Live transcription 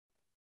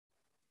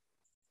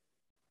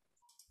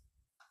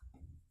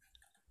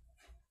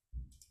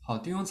好，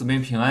弟兄姊妹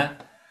平安。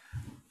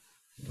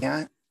平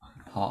安。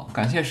好，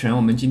感谢神，我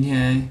们今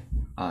天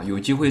有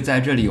机会在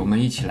这里，我们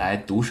一起来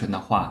读神的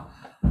话，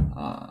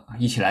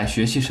一起来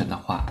学习神的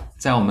话。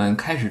在我们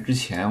开始之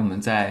前，我们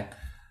在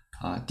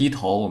低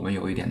头，我们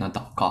有一点的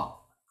祷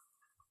告。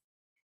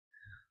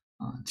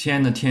亲爱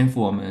的天父，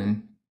我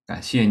们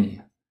感谢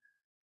你，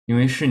因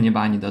为是你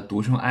把你的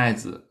独生爱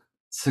子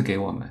赐给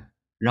我们，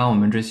让我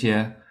们这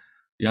些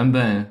原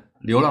本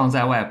流浪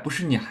在外，不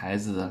是你孩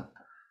子的，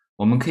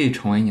我们可以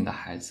成为你的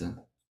孩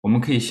子，我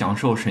们可以享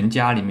受神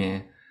家里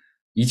面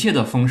一切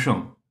的丰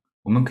盛，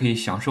我们可以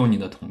享受你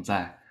的同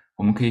在，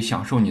我们可以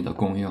享受你的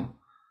供应，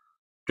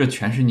这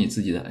全是你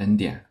自己的恩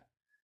典。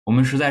我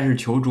们实在是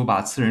求主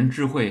把赐人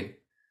智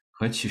慧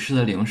和启示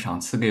的灵赏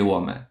赐给我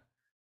们，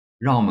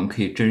让我们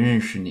可以真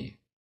认识你，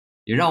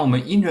也让我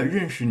们因着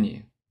认识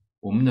你，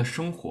我们的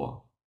生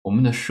活，我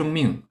们的生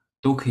命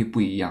都可以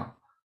不一样，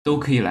都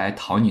可以来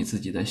讨你自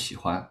己的喜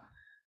欢。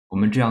我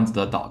们这样子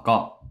的祷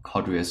告，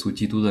靠主耶稣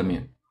基督的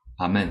名，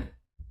阿们。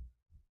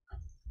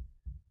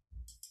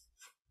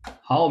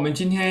好，我们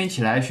今天一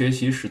起来学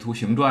习《使徒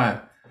行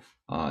传》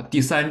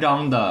第3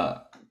章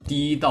的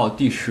第1到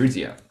第10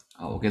节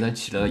我给它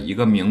起了一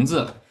个名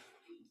字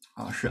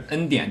是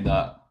恩典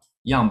的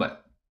样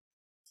本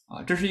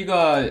这是一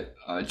个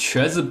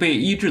瘸子被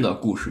医治的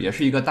故事，也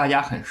是一个大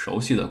家很熟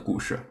悉的故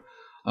事。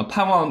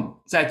盼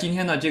望在今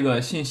天的这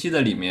个信息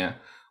的里面，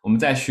我们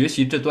在学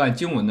习这段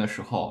经文的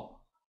时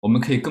候，我们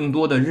可以更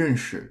多的认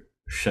识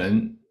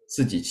神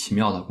自己奇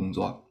妙的工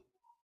作。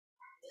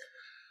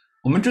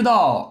我们知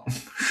道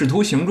使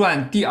徒行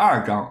传第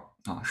2章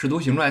使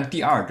徒行传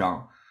第2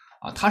章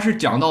它是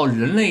讲到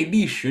人类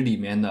历史里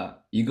面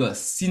的一个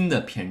新的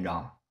篇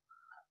章，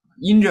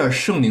因着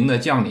圣灵的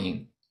降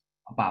临，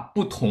把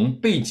不同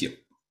背景、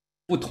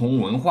不同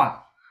文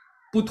化、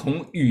不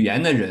同语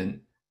言的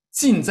人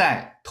浸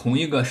在同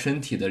一个身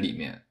体的里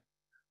面。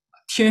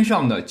天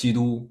上的基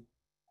督，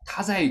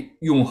他在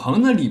永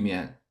恒的里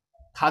面，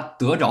他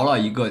得着了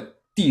一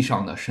个地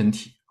上的身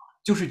体，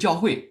就是教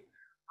会，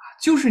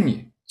就是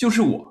你，就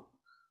是我，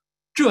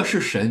这是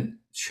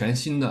神全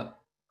新的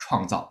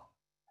创造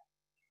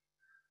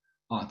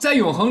在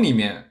永恒里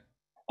面，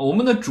我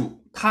们的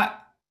主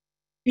他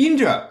因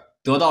着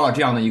得到了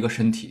这样的一个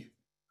身体，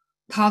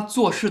他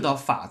做事的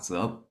法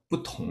则不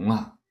同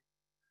了。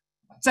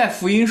在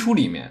福音书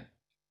里面，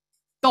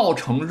道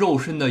成肉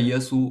身的耶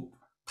稣，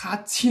他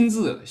亲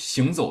自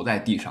行走在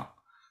地上，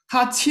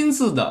他亲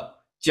自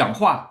的讲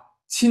话，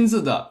亲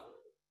自的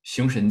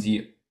行神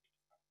迹。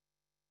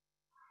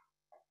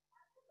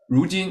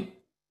如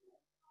今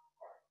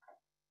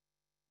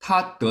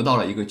他得到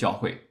了一个教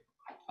会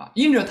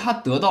因着他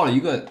得到了一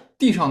个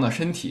地上的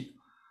身体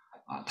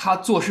他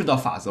做事的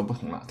法则不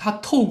同了，他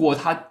透过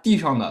他地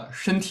上的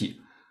身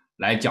体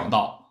来讲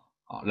道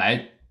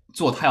来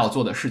做他要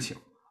做的事情。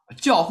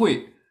教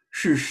会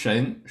是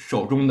神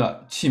手中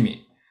的器皿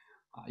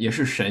也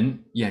是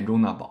神眼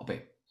中的宝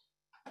贝。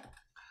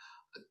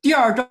第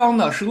2章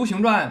的使徒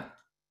行传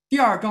第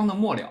2章的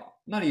末了，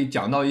那里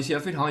讲到一些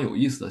非常有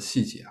意思的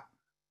细节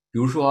比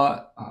如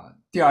说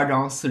第2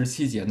章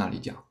47节那里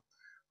讲，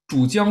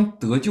主将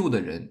得救的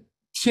人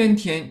天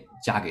天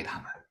加给他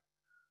们，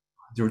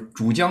就是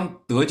主将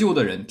得救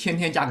的人天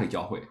天加给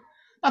教会。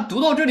那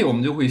读到这里我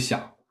们就会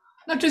想，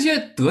那这些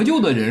得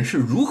救的人是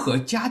如何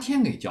加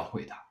添给教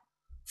会的？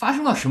发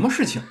生了什么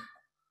事情？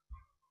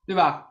对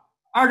吧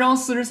？2章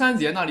43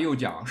节那里又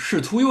讲，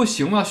使徒又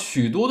行了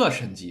许多的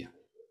神迹。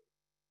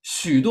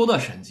许多的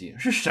神迹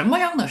是什么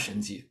样的神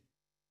迹？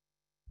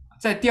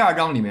在第2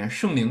章里面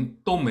圣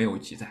灵都没有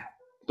记载，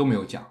都没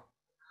有讲。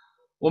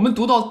我们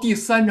读到第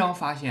3章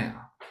发现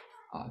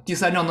第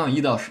3章的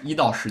1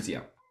到10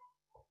节，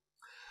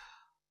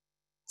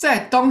在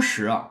当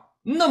时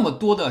那么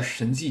多的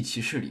神迹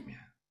奇事里面，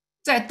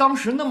在当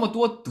时那么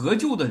多得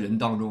救的人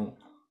当中，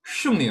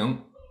圣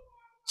灵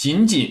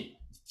仅仅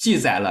记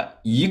载了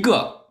一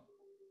个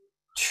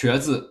瘸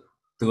子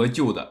得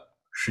救的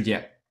事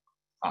件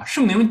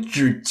圣灵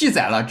只记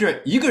载了这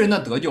一个人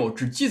的得救，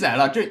只记载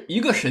了这一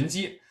个神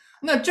迹。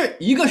那这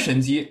一个神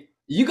迹，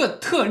一个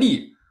特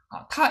例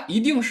它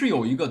一定是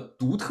有一个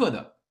独特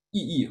的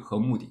意义和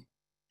目的。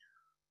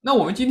那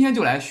我们今天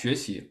就来学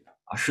习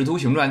使徒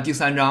行传第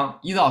3章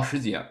1到10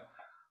节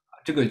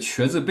这个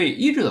瘸子被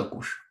医治的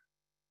故事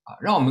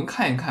让我们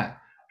看一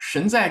看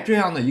神在这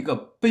样的一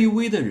个卑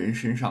微的人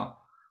身上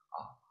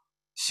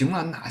行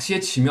了哪些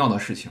奇妙的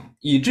事情，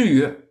以至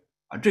于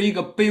这一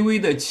个卑微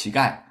的乞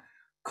丐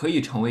可以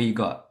成为一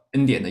个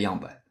恩典的样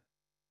本。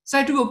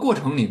在这个过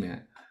程里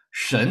面，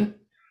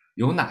神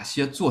有哪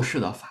些做事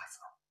的法则？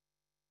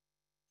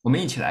我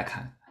们一起来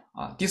看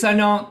第3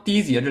章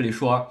第1节这里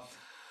说，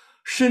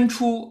伸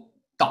出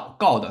祷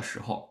告的时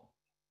候，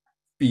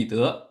彼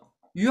得、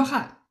约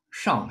翰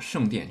上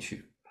圣殿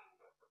去。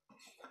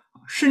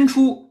伸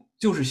出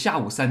就是下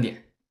午3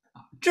点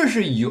这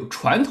是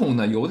传统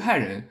的犹太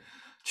人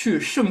去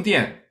圣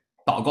殿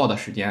祷告的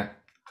时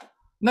间。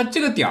那这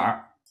个点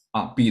儿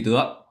彼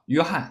得、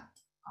约翰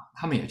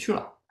他们也去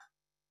了。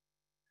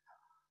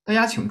大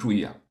家请注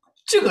意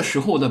这个时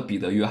候的彼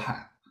得、约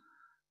翰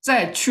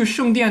在去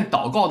圣殿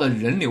祷告的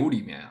人流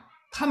里面啊，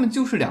他们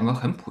就是两个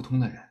很普通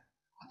的人，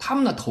他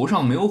们的头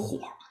上没有火，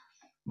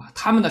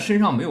他们的身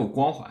上没有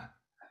光环。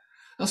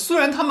虽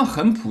然他们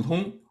很普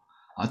通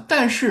啊，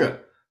但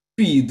是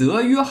彼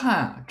得、约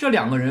翰这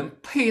两个人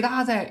配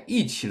搭在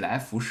一起来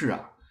服侍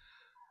啊，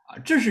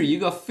这是一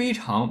个非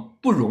常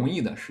不容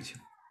易的事情。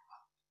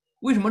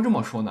为什么这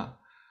么说呢？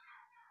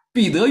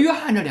彼得、约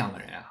翰这两个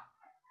人啊，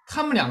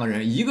他们两个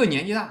人一个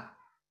年纪大，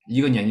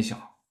一个年纪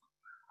小，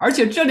而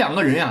且这两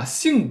个人啊，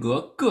性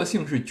格个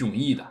性是迥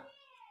异的。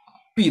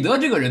彼得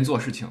这个人做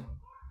事情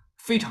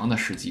非常的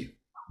实际，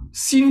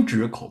心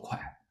直口快；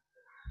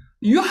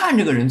约翰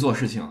这个人做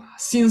事情啊，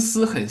心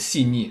思很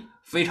细腻，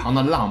非常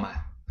的浪漫。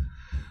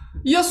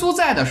耶稣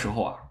在的时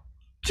候啊，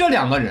这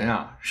两个人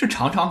啊是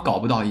常常搞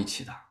不到一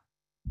起的。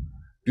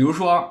比如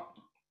说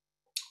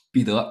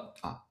彼得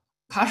啊，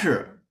他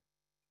是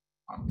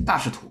大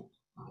使徒，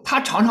他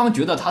常常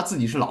觉得他自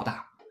己是老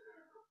大。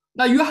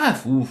那约翰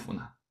服不服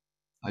呢？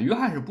约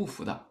翰是不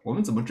服的。我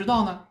们怎么知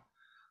道呢？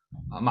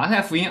马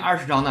太福音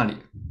20章那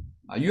里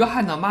约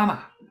翰的妈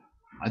妈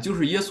就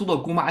是耶稣的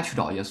姑妈去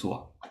找耶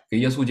稣，给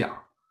耶稣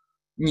讲，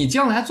你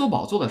将来做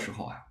宝座的时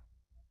候啊，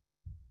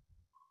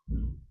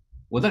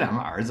我的两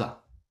个儿子，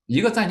一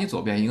个在你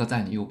左边，一个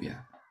在你右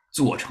边，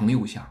左丞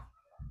右相。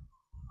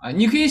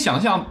你可以想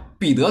象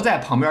彼得在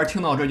旁边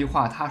听到这句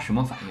话他什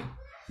么反应，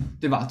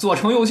对吧？左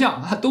丞右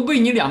相都被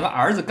你两个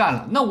儿子干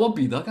了，那我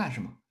彼得干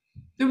什么？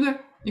对不对？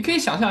你可以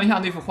想象一下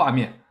那幅画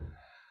面。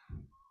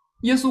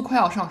耶稣快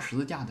要上十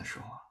字架的时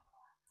候啊，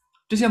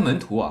这些门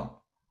徒啊，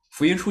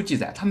福音书记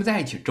载他们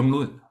在一起争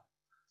论。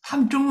他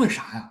们争论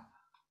啥呀？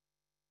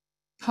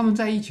他们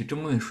在一起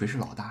争论谁是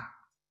老大。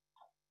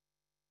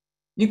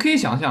你可以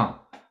想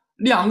象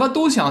两个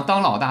都想当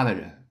老大的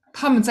人，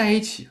他们在一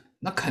起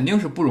那肯定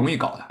是不容易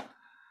搞的。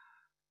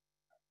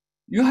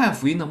约翰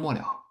福音的末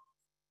了，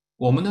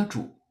我们的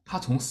主他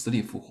从死里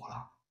复活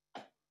了。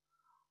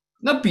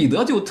那彼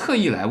得就特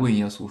意来问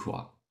耶稣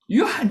说，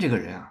约翰这个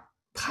人啊，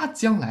他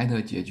将来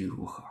的结局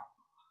如何？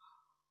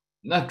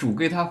那主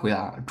给他回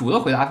答，主的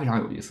回答非常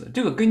有意思，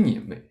这个跟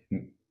你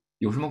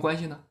有什么关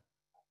系呢？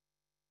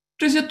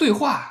这些对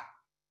话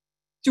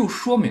就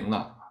说明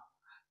了，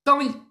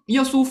当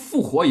耶稣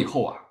复活以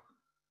后啊，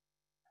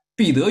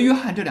彼得、约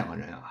翰这两个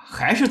人啊，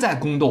还是在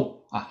宫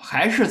斗啊，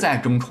还是在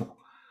争宠。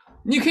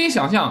你可以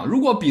想象，如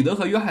果彼得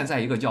和约翰在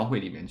一个教会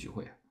里面聚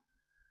会，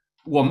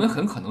我们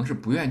很可能是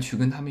不愿去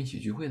跟他们一起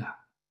聚会的。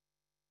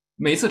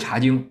每次查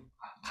经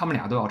他们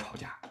俩都要吵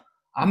架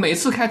每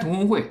次开同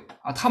工会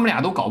他们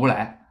俩都搞不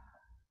来。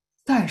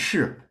但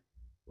是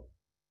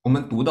我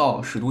们读到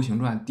《使徒行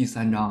传》第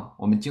3章，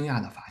我们惊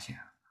讶的发现，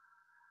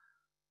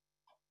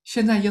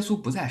现在耶稣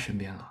不在身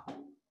边了，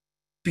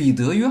彼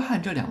得、约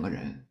翰这两个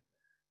人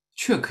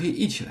却可以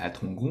一起来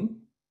同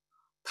工，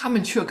他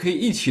们却可以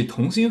一起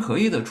同心合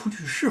意的出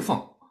去侍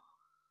奉。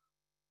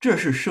这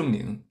是圣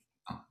灵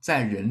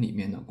在人里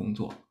面的工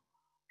作，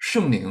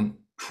圣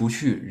灵除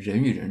去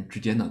人与人之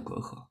间的隔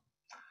阂。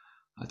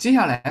接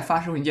下来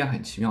发生一件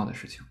很奇妙的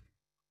事情，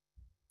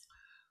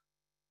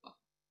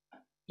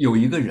有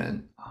一个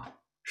人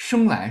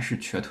生来是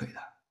瘸腿的，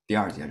第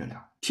2节这里，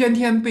天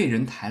天被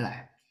人抬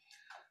来，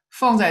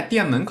放在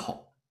店门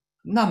口，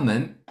那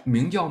门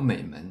名叫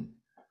美门，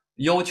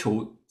要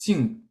求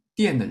进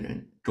店的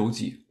人周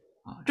济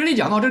这里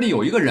讲到这里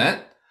有一个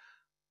人，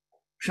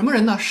什么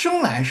人呢？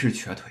生来是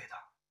瘸腿的。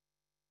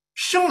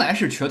生来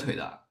是瘸腿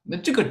的，那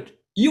这个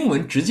英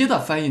文直接的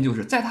翻译就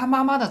是在他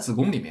妈妈的子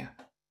宫里面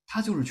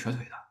他就是瘸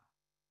腿的，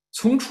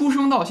从出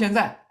生到现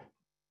在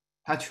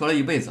他瘸了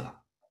一辈子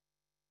了。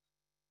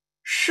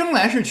生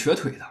来是瘸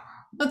腿的，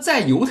那在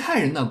犹太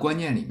人的观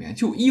念里面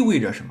就意味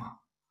着什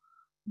么？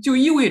就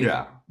意味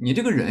着你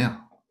这个人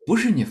呀，不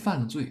是你犯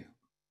了罪，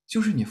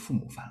就是你父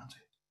母犯了罪。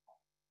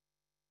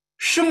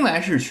生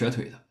来是瘸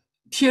腿的，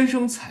天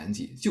生残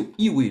疾，就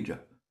意味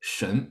着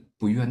神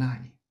不悦纳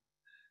你。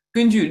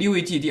根据利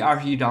未记第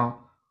21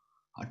章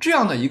这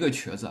样的一个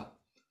瘸子，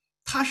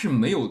他是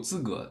没有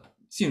资格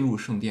进入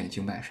圣殿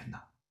敬拜神的，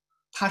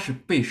他是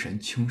被神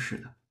轻视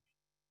的。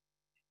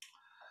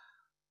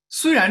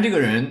虽然这个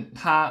人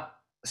他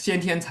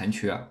先天残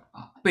缺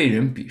被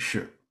人鄙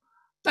视，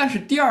但是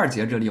第2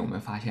节这里我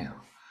们发现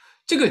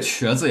这个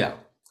瘸子呀，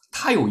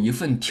他有一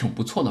份挺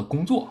不错的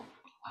工作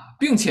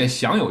并且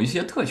享有一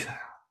些特权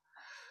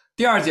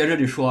第2节这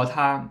里说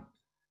他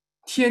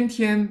天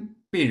天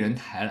被人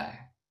抬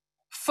来，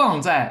放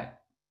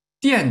在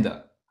店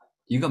的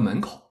一个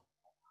门口，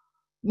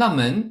那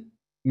门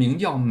名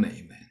叫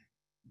美门。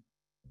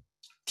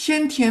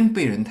天天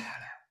被人抬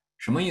来，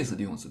什么意思？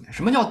弟兄姊妹，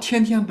什么叫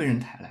天天被人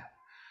抬来？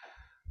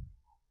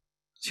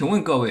请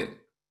问各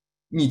位，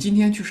你今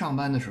天去上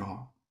班的时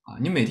候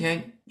你每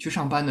天去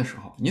上班的时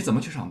候，你怎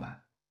么去上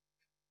班？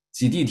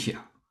挤地铁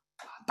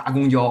搭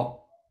公交，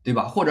对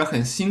吧？或者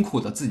很辛苦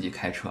的自己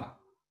开车，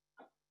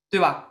对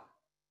吧？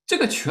这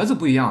个瘸子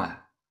不一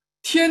样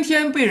天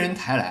天被人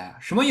抬来，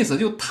什么意思？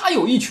就他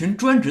有一群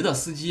专职的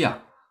司机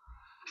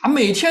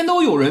每天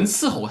都有人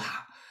伺候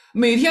他，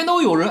每天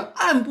都有人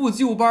按部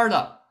就班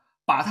的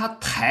把他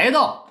抬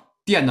到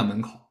店的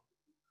门口。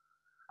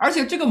而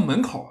且这个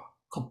门口啊，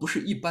可不是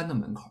一般的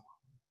门口，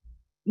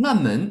那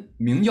门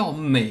名叫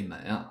美门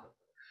啊。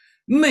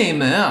美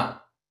门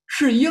啊，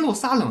是耶路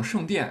撒冷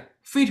圣殿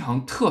非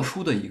常特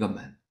殊的一个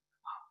门。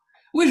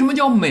为什么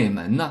叫美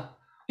门呢？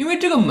因为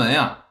这个门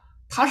啊，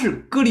它是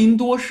哥林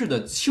多式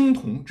的青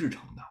铜制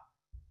成的。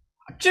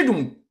这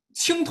种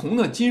青铜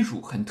的金属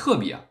很特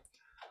别，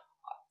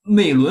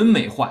美轮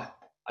美奂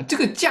啊，这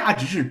个价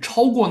值是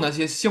超过那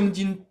些镶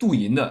金镀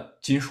银的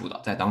金属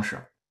的，在当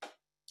时。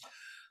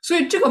所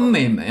以这个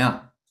美门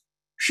啊，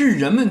是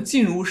人们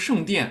进入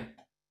圣殿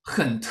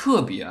很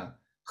特别、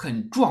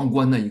很壮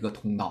观的一个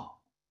通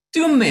道。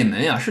这个美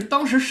门啊，是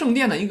当时圣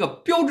殿的一个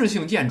标志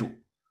性建筑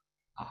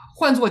啊。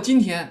换作今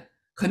天，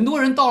很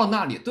多人到了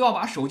那里都要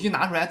把手机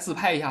拿出来自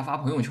拍一下，发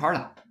朋友圈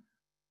了。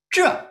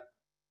这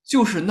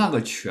就是那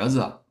个瘸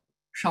子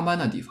上班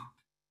的地方，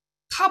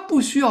他不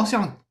需要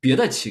像别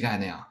的乞丐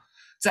那样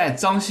在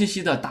脏兮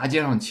兮的大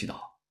街上祈祷。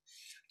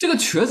这个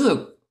瘸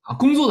子啊，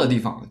工作的地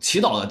方、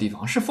祈祷的地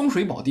方是风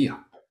水宝地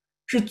啊，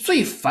是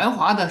最繁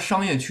华的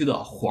商业区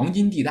的黄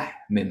金地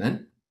带，美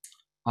门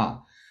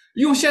啊。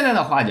用现在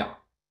的话讲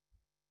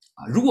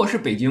啊，如果是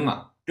北京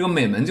啊，这个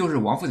美门就是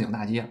王府井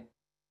大街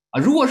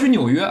啊；如果是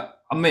纽约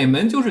啊，美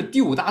门就是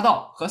第5大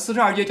道和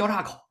42街交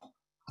叉口，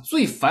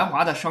最繁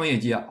华的商业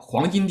街，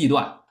黄金地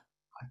段啊。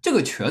这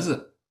个瘸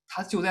子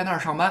他就在那儿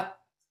上班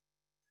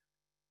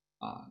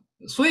啊，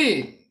所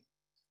以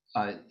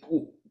啊，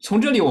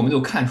从这里我们就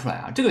看出来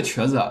啊，这个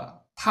瘸子啊，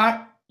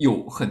他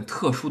有很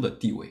特殊的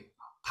地位，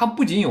他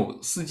不仅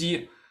有司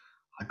机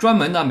啊，专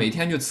门的每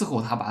天去伺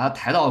候他，把他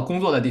抬到工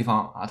作的地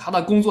方啊，他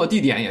的工作地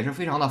点也是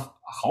非常的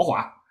豪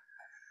华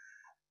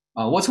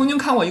啊。我曾经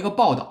看过一个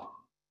报道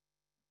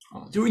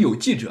啊，就是有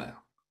记者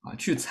呀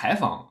去采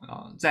访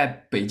啊，在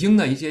北京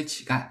的一些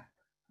乞丐，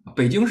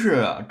北京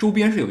市周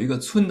边是有一个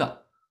村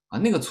的啊，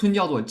那个村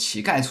叫做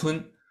乞丐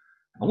村，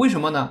为什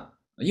么呢？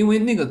因为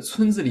那个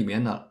村子里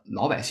面的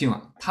老百姓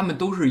啊，他们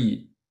都是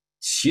以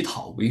乞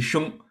讨为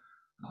生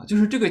啊，就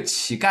是这个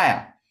乞丐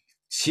啊，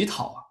乞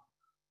讨啊，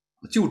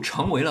就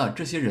成为了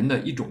这些人的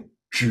一种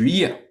职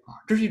业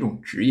啊，这是一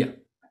种职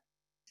业。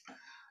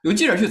有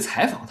记者去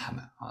采访他们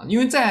啊，因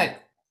为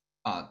在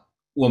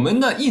我们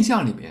的印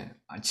象里面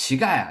啊，乞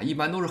丐啊一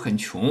般都是很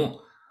穷，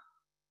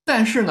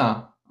但是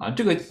呢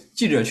这个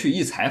记者去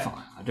一采访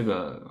啊，这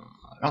个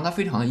让他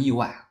非常的意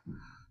外啊，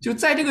就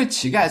在这个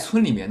乞丐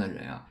村里面的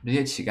人啊，这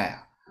些乞丐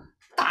啊，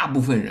大部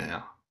分人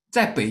啊，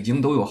在北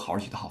京都有好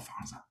几套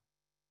房子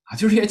啊，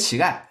就是这些乞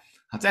丐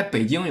啊，在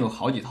北京有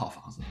好几套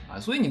房子啊，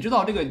所以你知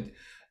道这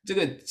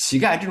个乞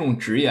丐这种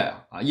职业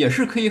啊，也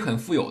是可以很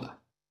富有的。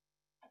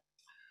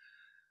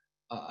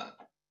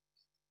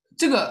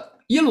这个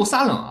耶路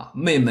撒冷啊，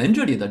美门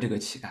这里的这个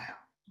乞丐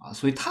啊，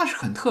所以他是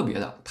很特别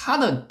的，他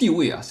的地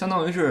位啊，相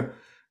当于是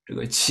这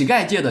个乞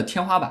丐界的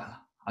天花板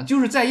了啊，就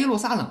是在耶路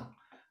撒冷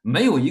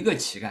没有一个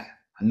乞丐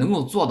能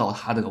够做到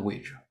他这个位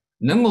置，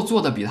能够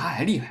做的比他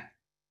还厉害。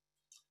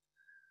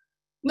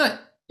那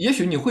也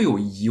许你会有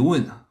疑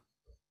问啊，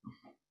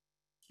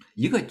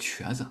一个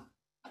瘸子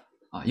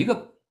啊，一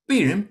个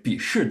被人鄙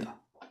视的，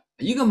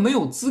一个没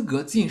有资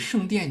格进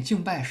圣殿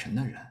敬拜神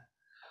的人，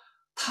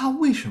他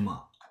为什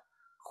么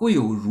会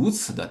有如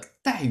此的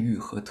待遇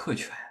和特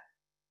权？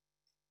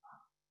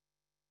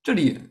这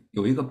里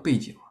有一个背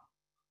景，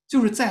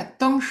就是在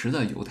当时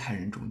的犹太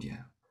人中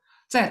间，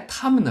在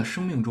他们的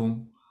生命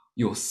中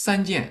有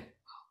3件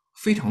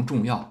非常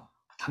重要，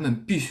他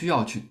们必须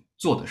要去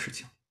做的事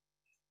情。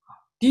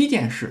第一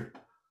件事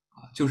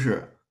就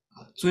是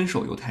遵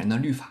守犹太人的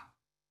律法，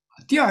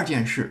第2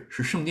件事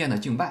是圣殿的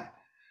敬拜，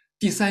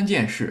第3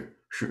件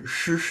事是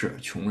施舍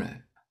穷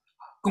人，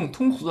更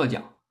通俗的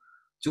讲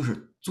就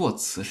是做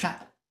慈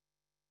善。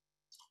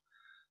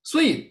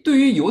所以对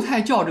于犹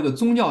太教这个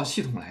宗教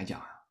系统来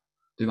讲，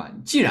对吧？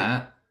既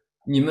然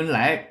你们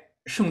来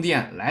圣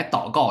殿来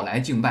祷告来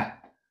敬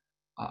拜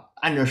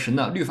按照神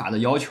的律法的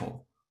要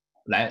求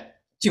来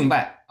敬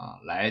拜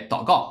来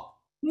祷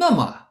告，那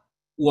么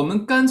我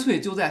们干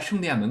脆就在圣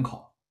殿门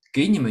口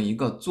给你们一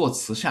个做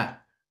慈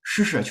善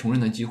施舍穷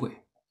人的机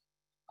会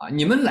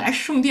你们来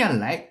圣殿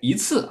来一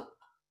次，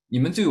你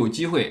们就有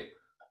机会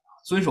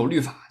遵守律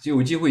法，就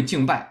有机会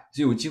敬拜，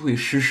就有机会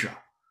施舍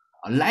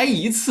来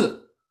一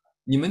次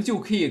你们就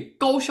可以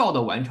高效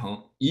的完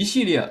成一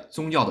系列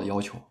宗教的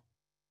要求。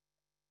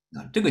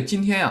那这个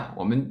今天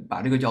我们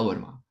把这个叫做什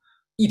么？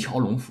一条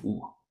龙服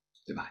务，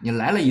对吧？你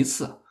来了一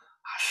次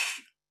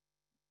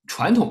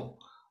传统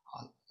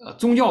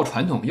宗教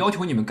传统要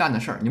求你们干的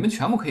事儿，你们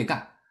全部可以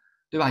干，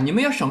对吧？你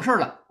们也省事儿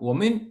了，我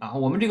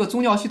们这个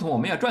宗教系统我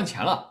们也赚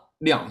钱了，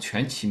两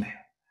全其美。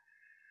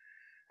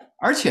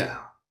而且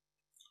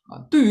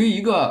对于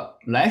一个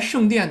来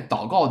圣殿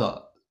祷告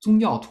的宗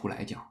教徒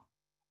来讲，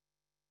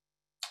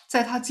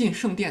在他进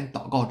圣殿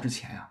祷告之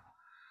前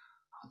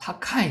他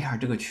看一下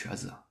这个瘸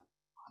子，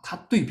他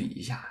对比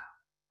一下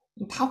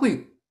他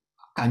会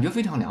感觉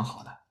非常良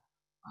好的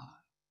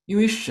因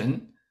为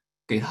神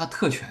给他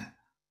特权，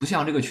不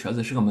像这个瘸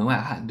子是个门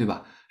外汉，对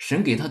吧？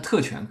神给他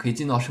特权可以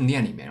进到圣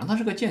殿里面，让他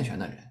是个健全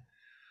的人。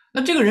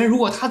那这个人如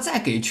果他再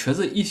给瘸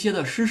子一些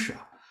的施舍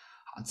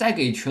再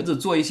给瘸子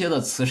做一些的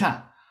慈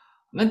善，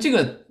那这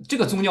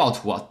个宗教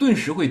徒啊，顿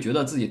时会觉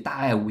得自己大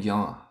爱无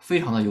疆啊，非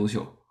常的优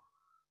秀，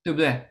对不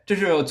对？这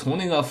是从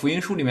那个福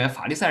音书里面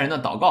法利赛人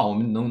的祷告，我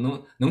们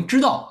能知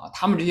道啊，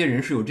他们这些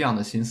人是有这样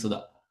的心思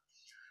的。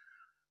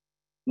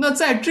那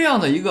在这样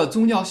的一个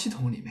宗教系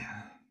统里面，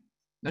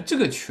那这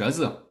个瘸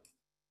子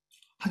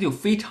他就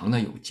非常的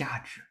有价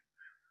值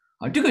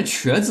啊，这个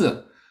瘸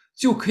子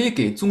就可以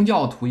给宗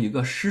教徒一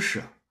个施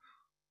舍，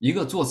一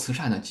个做慈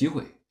善的机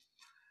会，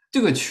这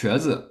个瘸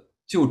子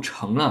就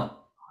成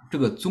了这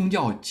个宗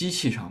教机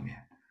器上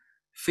面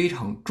非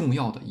常重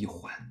要的一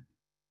环，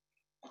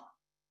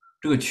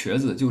这个瘸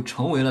子就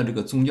成为了这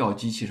个宗教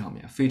机器上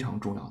面非常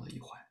重要的一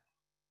环。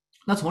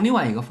那从另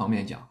外一个方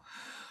面讲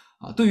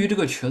啊，对于这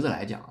个瘸子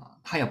来讲啊，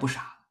他也不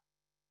傻，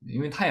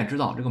因为他也知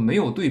道这个没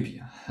有对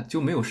比就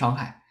没有伤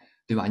害，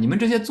对吧？你们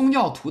这些宗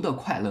教徒的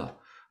快乐，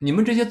你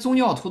们这些宗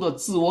教徒的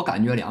自我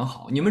感觉良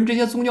好，你们这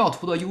些宗教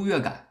徒的优越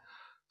感，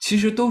其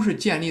实都是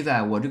建立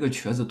在我这个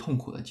瘸子痛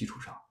苦的基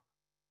础上。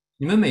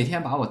你们每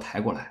天把我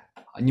抬过来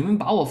啊，你们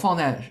把我放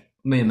在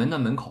美门的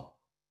门口，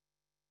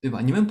对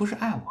吧？你们不是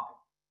爱我，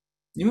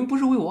你们不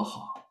是为我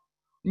好，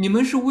你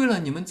们是为了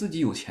你们自己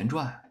有钱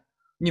赚，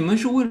你们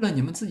是为了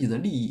你们自己的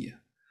利益，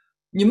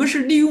你们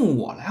是利用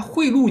我来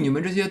贿赂你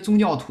们这些宗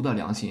教徒的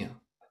良心，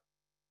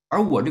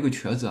而我这个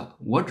瘸子，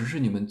我只是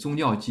你们宗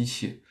教机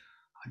器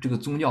这个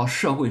宗教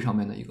社会上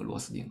面的一个螺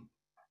丝钉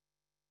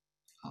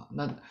啊。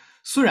那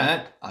虽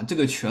然啊，这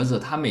个瘸子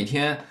他每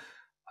天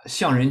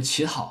向人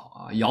乞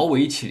讨啊，摇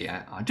尾乞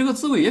怜啊，这个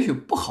滋味也许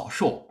不好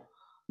受。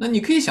那你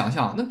可以想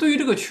象，那对于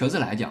这个瘸子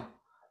来讲，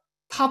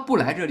他不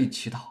来这里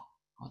乞讨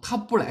啊，他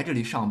不来这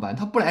里上班，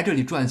他不来这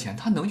里赚钱，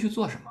他能去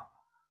做什么？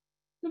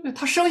对不对？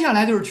他生下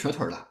来就是瘸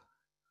腿的，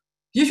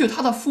也许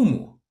他的父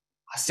母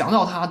想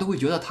到他都会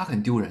觉得他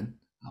很丢人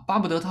啊，巴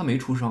不得他没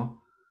出生，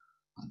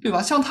对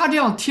吧？像他这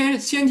样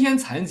先天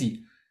残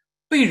疾，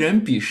被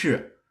人鄙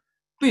视、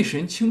被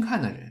神轻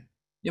看的人，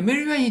也没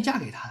人愿意嫁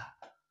给他的。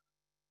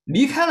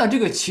离开了这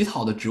个乞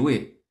讨的职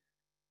位，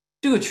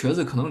这个瘸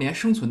子可能连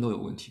生存都有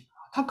问题，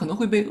他可能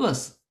会被饿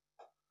死，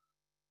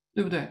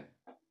对不对？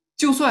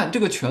就算这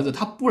个瘸子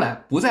他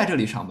不在这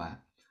里上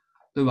班，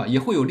对吧？也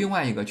会有另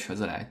外一个瘸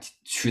子来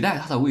取代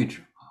他的位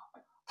置啊，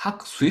他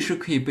随时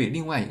可以被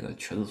另外一个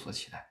瘸子所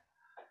取代。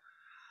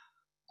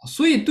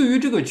所以对于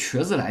这个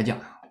瘸子来讲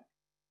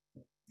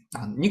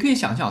啊，你可以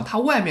想象他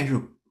外面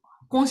是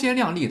光鲜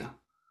亮丽的，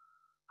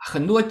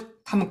很多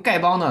他们丐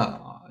帮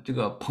的这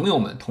个朋友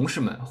们同事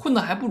们混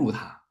得还不如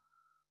他，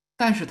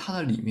但是他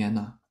的里面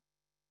呢，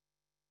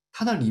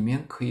他的里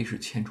面可以是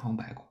千疮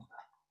百孔的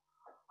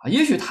啊，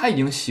也许他已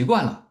经习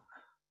惯了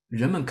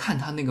人们看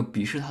他那个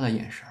鄙视他的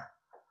眼神，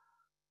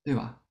对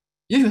吧？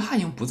也许他已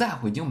经不在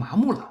乎，已经麻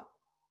木了，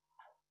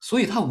所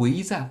以他唯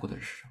一在乎的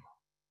是什么？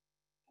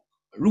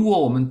如果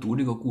我们读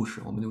这个故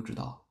事，我们就知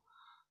道，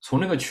从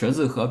这个瘸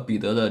子和彼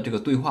得的这个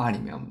对话里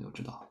面，我们就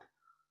知道，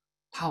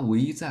他唯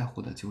一在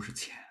乎的就是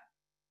钱，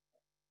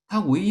他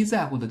唯一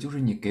在乎的就是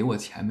你给我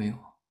钱没有，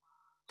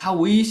他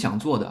唯一想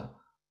做的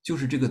就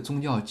是这个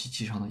宗教机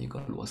器上的一个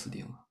螺丝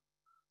钉。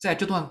在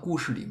这段故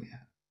事里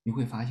面，你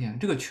会发现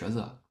这个瘸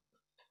子，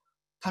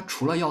他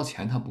除了要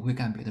钱，他不会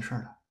干别的事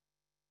儿的。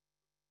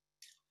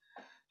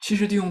其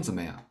实弟兄姊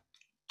妹啊，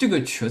这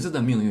个瘸子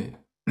的命运，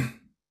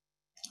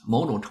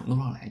某种程度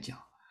上来讲，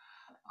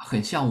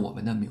很像我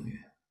们的命运。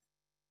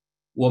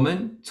我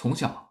们从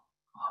小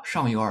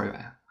上幼儿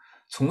园，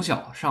从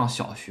小上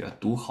小学，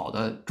读好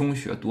的中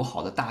学，读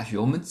好的大学，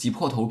我们挤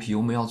破头皮，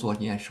我们要做一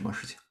件什么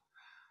事情？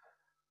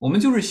我们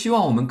就是希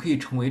望我们可以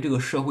成为这个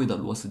社会的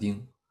螺丝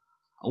钉，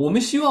我们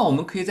希望我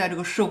们可以在这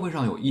个社会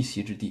上有一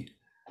席之地，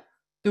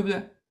对不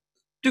对？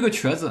这个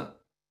瘸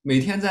子每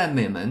天在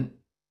美门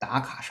打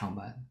卡上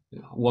班，对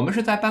吧？我们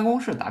是在办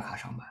公室打卡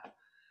上班，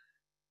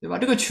对吧？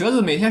这个瘸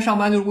子每天上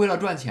班就是为了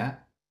赚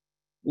钱，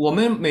我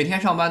们每天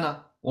上班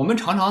呢，我们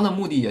常常的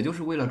目的也就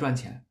是为了赚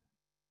钱。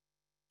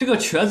这个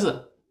瘸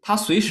子他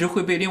随时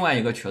会被另外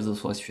一个瘸子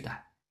所取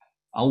代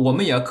啊，我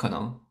们也可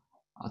能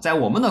在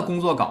我们的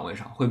工作岗位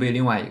上会被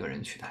另外一个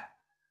人取代。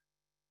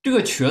这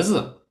个瘸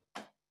子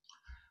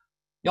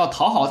要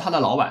讨好他的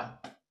老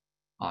板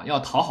啊，要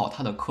讨好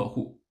他的客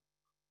户。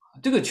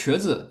这个瘸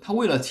子他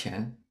为了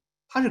钱，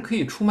他是可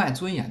以出卖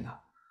尊严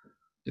的，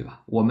对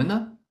吧？我们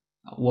呢，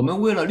我们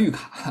为了绿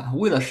卡，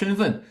为了身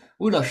份，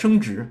为了升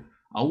职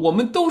啊，我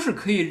们都是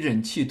可以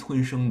忍气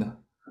吞声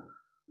的。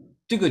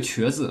这个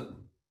瘸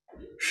子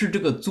是这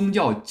个宗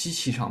教机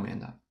器上面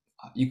的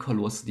一颗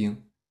螺丝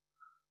钉，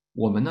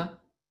我们呢，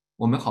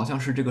我们好像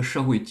是这个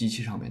社会机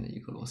器上面的一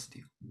个螺丝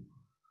钉。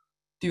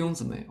弟兄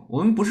姊妹，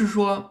我们不是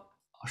说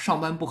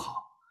上班不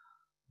好，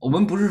我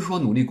们不是说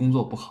努力工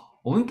作不好，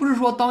我们不是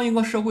说当一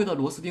个社会的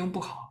螺丝钉不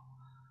好，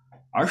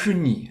而是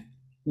你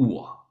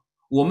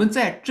我们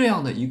在这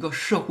样的一个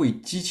社会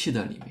机器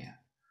的里面，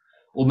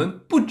我们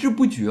不知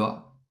不觉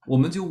我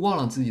们就忘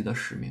了自己的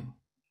使命，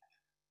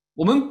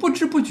我们不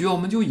知不觉我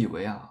们就以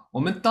为我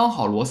们当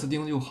好螺丝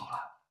钉就好了，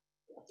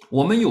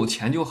我们有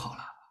钱就好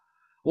了，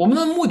我们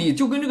的目的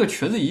就跟这个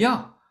瘸子一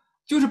样，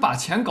就是把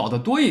钱搞得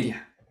多一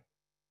点。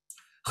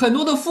很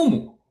多的父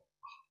母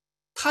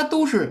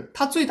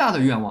他最大的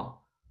愿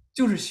望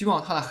就是希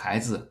望他的孩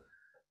子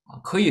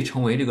可以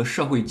成为这个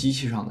社会机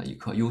器上的一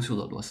颗优秀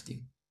的螺丝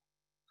钉。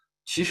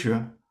其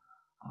实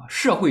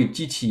社会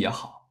机器也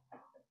好，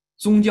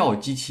宗教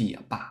机器也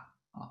罢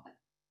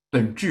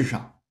本质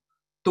上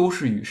都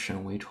是与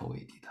神为仇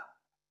为敌的。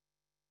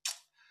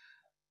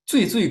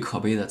最可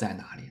悲的在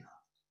哪里呢？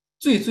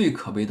最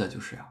可悲的就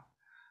是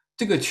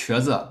这个瘸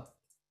子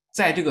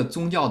在这个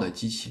宗教的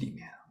机器里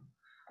面，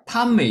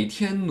他每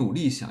天努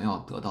力想要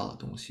得到的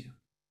东西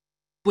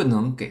不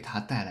能给他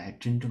带来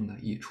真正的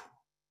益处。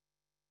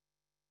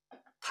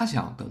他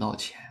想得到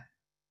钱，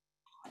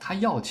他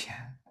要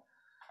钱，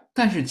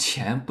但是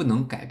钱不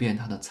能改变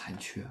他的残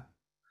缺，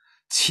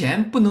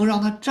钱不能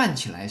让他站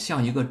起来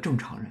像一个正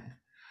常人，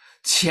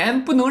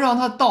钱不能让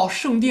他到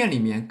圣殿里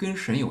面跟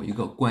神有一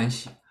个关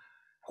系。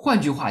换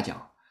句话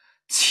讲，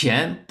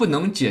钱不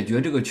能解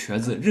决这个瘸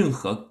子任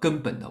何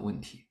根本的问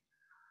题。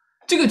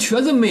这个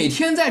瘸子每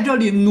天在这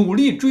里努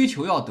力追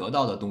求要得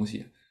到的东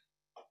西，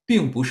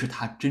并不是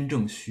他真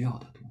正需要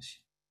的东西。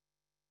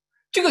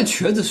这个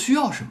瘸子需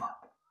要什么？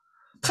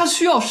他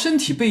需要身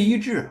体被医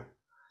治，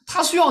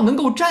他需要能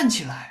够站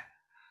起来，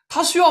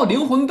他需要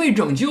灵魂被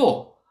拯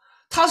救，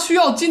他需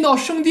要进到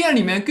圣殿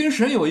里面跟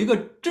神有一个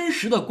真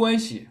实的关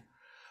系。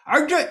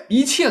而这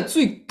一切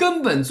最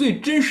根本最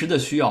真实的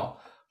需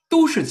要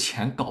都是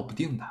钱搞不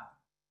定的，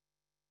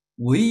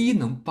唯一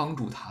能帮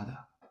助他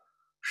的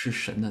是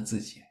神的自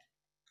己，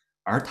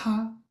而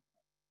他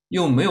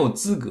又没有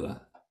资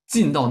格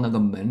进到那个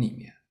门里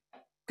面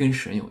跟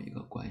神有一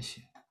个关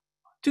系。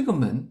这个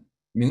门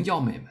名叫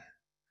美门，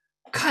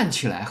看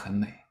起来很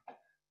美，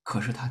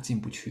可是他进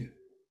不去，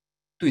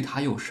对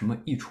他有什么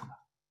益处呢？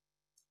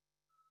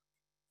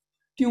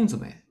弟兄姊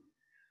妹，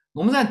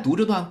我们在读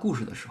这段故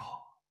事的时候，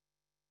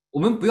我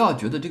们不要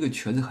觉得这个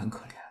瘸子很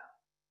可怜，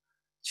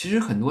其实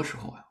很多时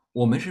候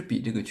我们是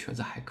比这个瘸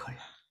子还可怜。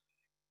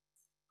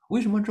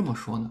为什么这么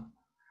说呢？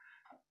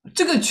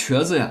这个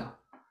瘸子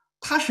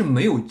他是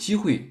没有机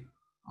会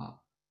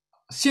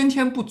先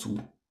天不足，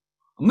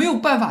没有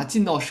办法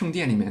进到圣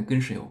殿里面跟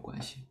神有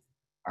关系。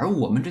而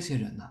我们这些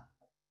人呢，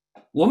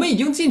我们已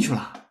经进去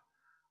了，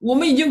我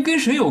们已经跟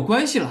神有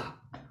关系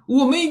了，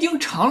我们已经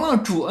尝了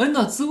主恩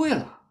的滋味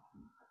了。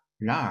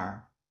然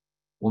而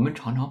我们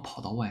常常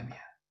跑到外面，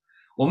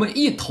我们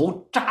一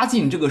头扎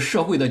进这个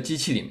社会的机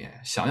器里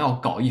面，想要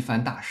搞一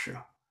番大事。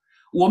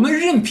我们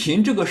任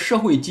凭这个社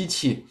会机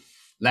器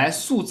来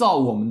塑造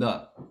我们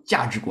的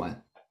价值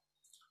观。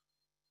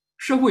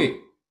社会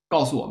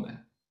告诉我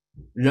们，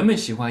人们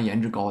喜欢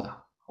颜值高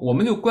的，我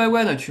们就乖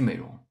乖的去美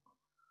容。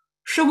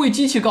社会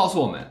机器告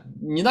诉我们，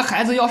你的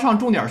孩子要上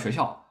重点学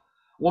校，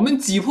我们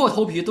挤破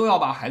头皮都要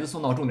把孩子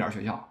送到重点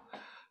学校。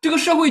这个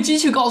社会机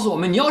器告诉我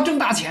们，你要挣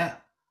大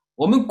钱，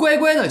我们乖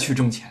乖的去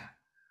挣钱。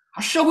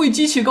社会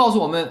机器告诉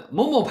我们，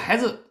某某牌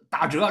子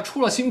打折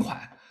出了新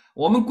款，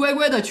我们乖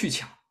乖的去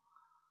抢，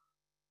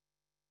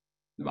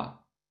对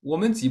吧？我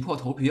们挤破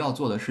头皮要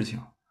做的事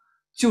情，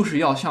就是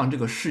要向这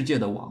个世界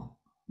的王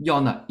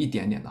要那一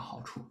点点的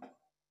好处。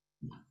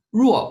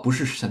若不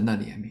是神的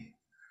怜悯，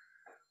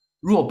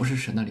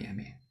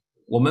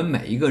我们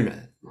每一个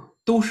人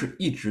都是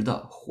一直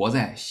的活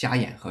在瞎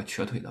眼和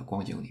瘸腿的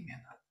光景里面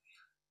的，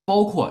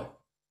包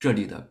括这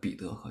里的彼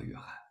得和约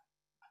翰。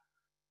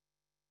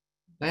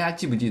大家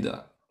记不记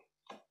得，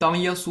当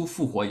耶稣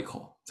复活以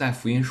后，在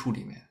福音书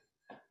里面，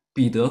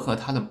彼得和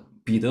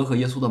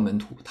耶稣的门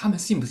徒，他们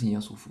信不信耶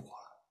稣复活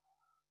了？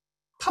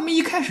他们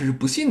一开始是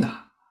不信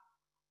的。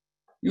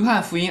约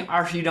翰福音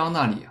21章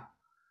那里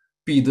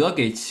彼得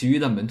给其余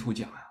的门徒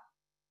讲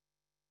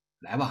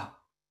来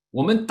吧，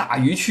我们打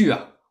鱼去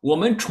我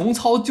们重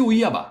操旧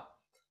业吧，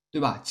对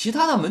吧？其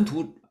他的门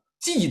徒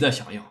积极的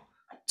响应，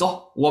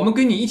走，我们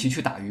跟你一起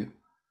去打鱼。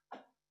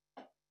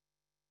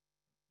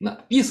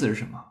那意思是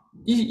什么？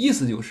意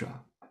思就是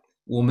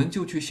我们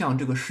就去向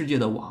这个世界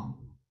的王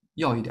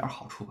要一点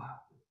好处吧。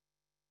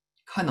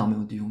看到没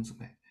有，弟兄姊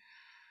妹？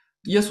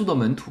耶稣的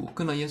门徒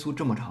跟了耶稣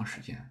这么长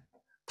时间，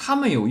他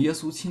们有耶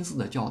稣亲自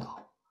的教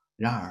导，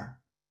然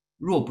而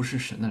若不是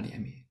神的怜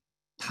悯，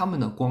他们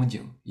的光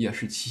景也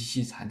是凄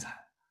凄惨惨。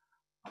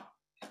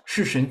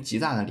是神极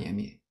大的怜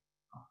悯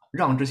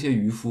让这些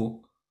渔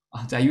夫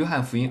在约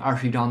翰福音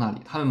21章那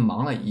里，他们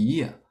忙了一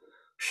夜，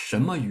什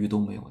么鱼都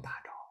没有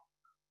打着。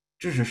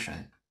这是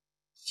神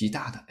极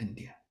大的恩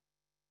典，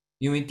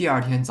因为第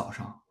二天早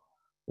上，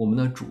我们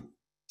的主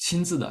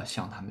亲自的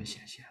向他们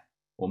显现，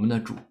我们的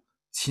主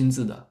亲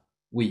自的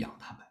喂养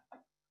他们。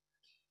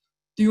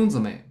弟兄姊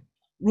妹，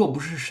若不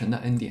是神的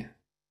恩典，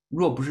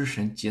若不是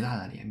神极大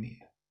的怜悯，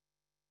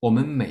我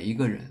们每一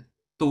个人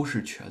都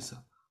是瘸子，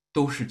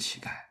都是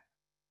乞丐，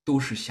都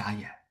是瞎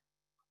眼，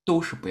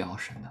都是不要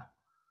神的。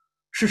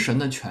是神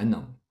的全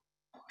能，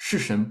是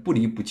神不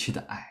离不弃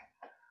的爱，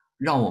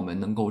让我们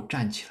能够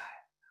站起来，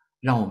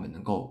让我们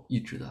能够一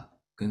直的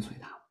跟随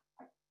他。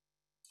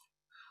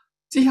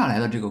接下来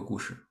的这个故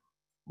事，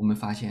我们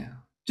发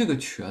现这个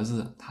瘸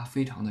子他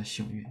非常的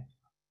幸运。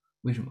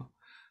为什么？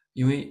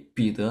因为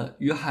彼得、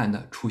约翰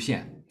的出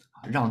现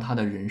让他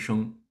的人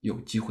生有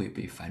机会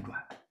被反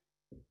转。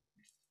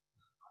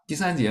第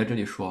3节这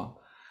里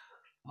说，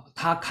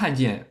他看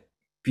见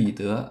彼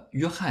得、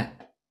约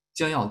翰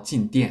将要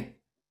进殿，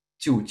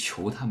就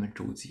求他们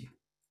周济。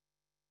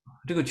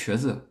这个瘸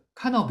子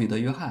看到彼得、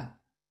约翰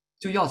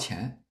就要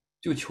钱，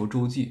就求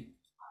周济，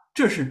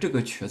这是这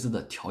个瘸子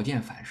的条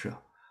件反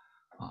射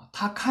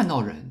他看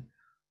到人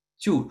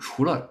就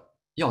除了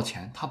要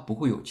钱，他不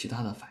会有其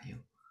他的反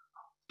应。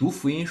读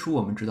福音书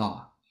我们知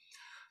道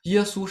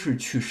耶稣是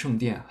去圣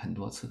殿很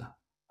多次的，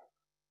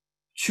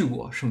去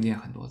过圣殿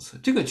很多次。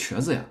这个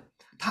瘸子呀，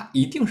他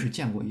一定是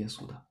见过耶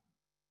稣的，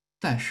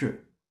但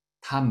是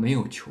他没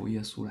有求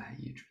耶稣来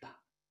医治他。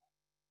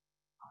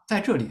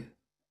在这里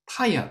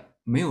他也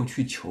没有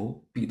去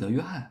求彼得、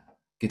约翰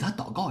给他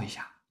祷告一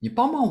下，你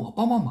帮帮我，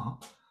帮帮忙，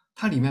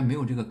他里面没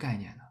有这个概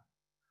念的。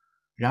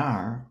然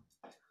而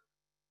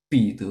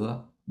彼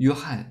得、约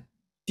翰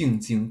定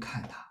睛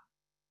看他，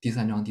第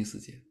3章第4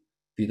节，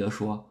彼得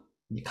说，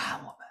你看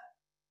我们，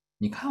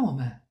你看我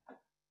们。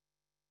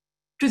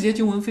这节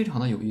经文非常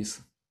的有意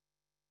思，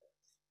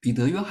彼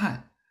得、约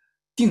翰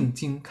定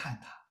睛看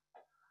他。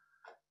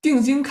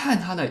定睛看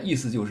他的意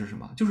思就是什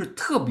么？就是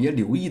特别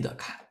留意的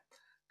看，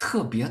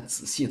特别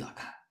仔细的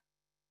看。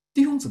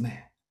弟兄姊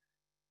妹，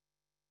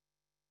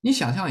你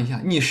想象一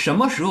下，你什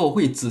么时候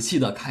会仔细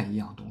的看一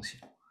样东西？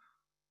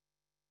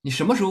你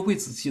什么时候会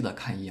仔细的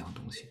看一样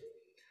东西？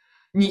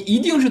你一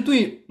定是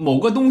对某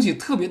个东西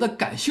特别的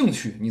感兴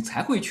趣，你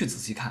才会去仔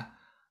细看。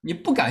你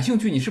不感兴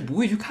趣，你是不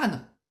会去看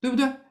的，对不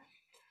对？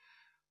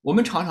我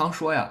们常常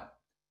说呀，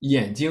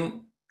眼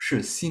睛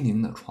是心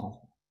灵的窗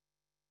户。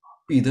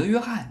彼得、约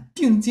翰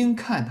定睛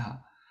看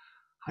他，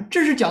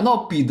这是讲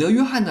到彼得、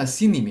约翰的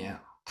心里面，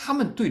他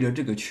们对着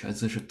这个瘸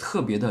子是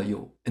特别的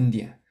有恩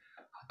典，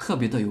特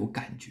别的有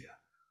感觉。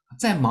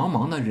在茫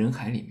茫的人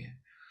海里面，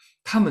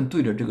他们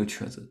对着这个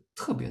瘸子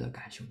特别的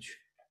感兴趣。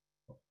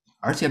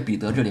而且彼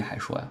得这里还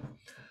说呀，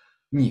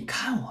你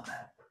看我们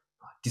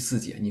第4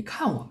节，你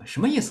看我们什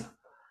么意思？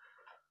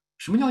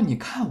什么叫你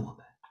看我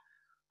们？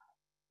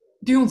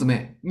弟兄姊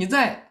妹，你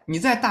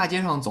在大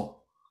街上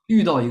走，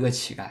遇到一个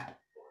乞丐，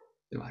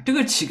对吧？这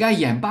个乞丐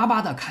眼巴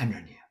巴的看着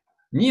你，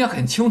你也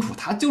很清楚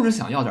他就是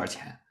想要点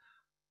钱，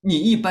你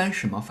一般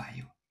什么反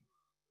应？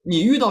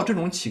你遇到这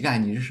种乞丐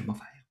你是什么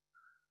反应？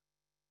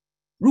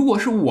如果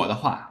是我的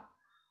话，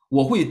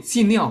我会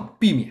尽量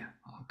避免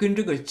跟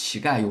这个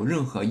乞丐有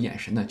任何眼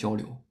神的交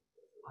流，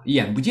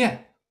眼不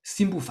见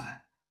心不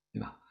烦，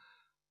对吧？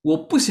我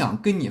不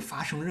想跟你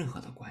发生任何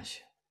的关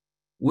系，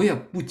我也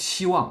不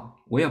希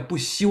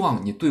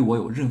望你对我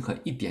有任何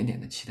一点点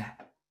的期待，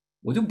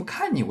我就不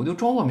看你，我就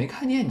装作没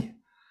看见你。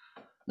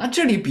那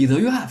这里彼得、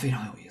约翰非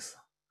常有意思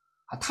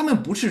他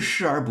们不是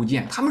视而不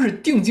见，他们是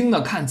定睛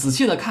的看，仔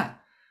细的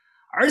看，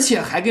而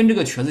且还跟这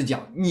个瘸子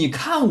讲，你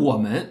看我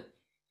们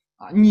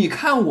你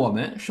看我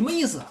们什么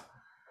意思？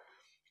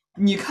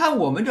你看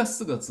我们这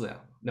4个字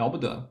呀，了不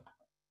得。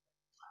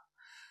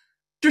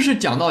这是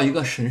讲到一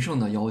个神圣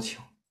的邀请，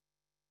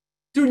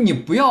就是你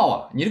不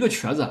要你这个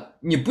瘸子，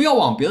你不要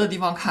往别的地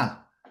方看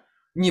了，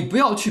你不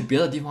要去别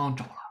的地方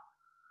找了，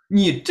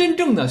你真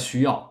正的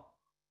需要，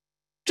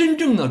真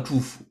正的祝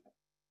福，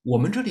我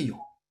们这里有，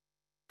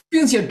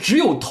并且只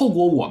有透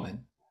过我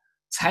们，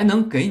才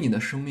能给你的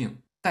生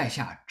命带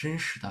下真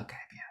实的改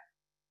变。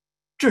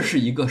这是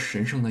一个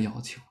神圣的邀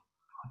请，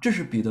这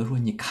是彼得说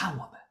你看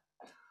我们，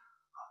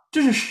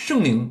这是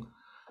圣灵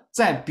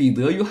在彼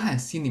得、约翰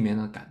心里面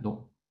的感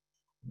动。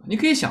你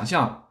可以想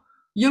象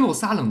耶路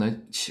撒冷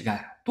的乞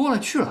丐多了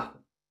去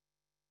了，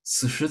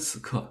此时此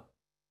刻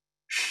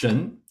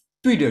神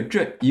对着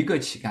这一个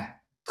乞丐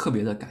特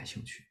别的感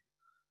兴趣，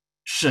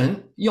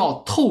神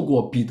要透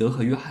过彼得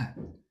和约翰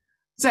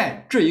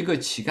在这一个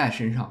乞丐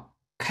身上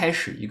开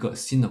始一个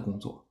新的工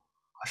作，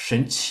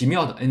神奇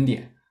妙的恩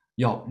典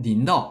要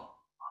临到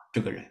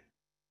这个人。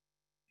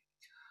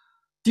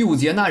第5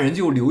节，那人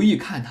就留意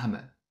看他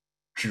们，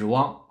指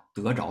望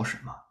得着什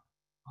么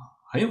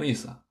很有意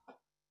思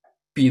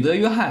彼得、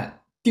约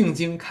翰定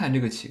睛看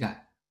这个乞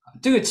丐，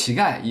这个乞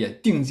丐也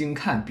定睛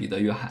看彼得、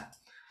约翰。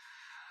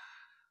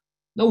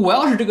那我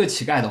要是这个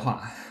乞丐的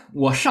话，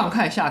我上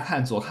看下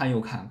看左看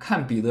右看，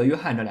看彼得、约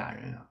翰这俩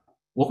人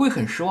我会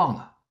很失望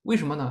的。为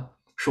什么呢？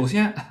首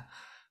先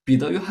彼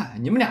得、约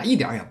翰你们俩一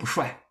点也不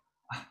帅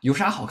有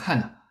啥好看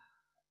的？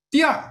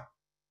第二，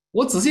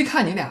我仔细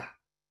看你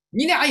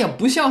俩也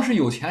不像是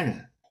有钱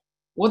人，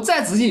我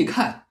再仔细一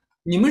看，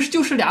你们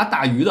就是俩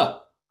打鱼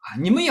的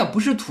你们也不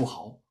是土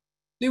豪，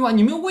对吧？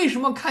你们为什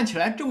么看起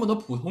来这么的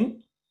普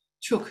通，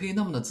却可以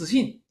那么的自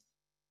信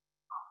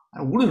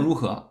无论如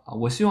何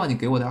我希望你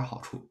给我点好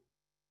处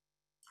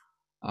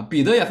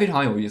彼得也非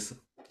常有意思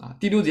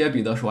第6节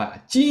彼得说呀，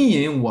金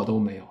银我都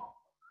没有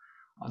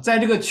在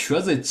这个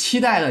瘸子期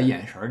待的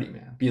眼神里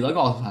面，彼得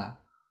告诉他，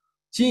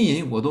金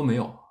银我都没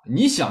有，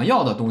你想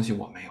要的东西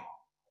我没有。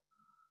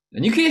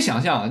你可以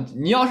想象，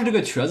你要是这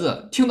个瘸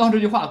子听到这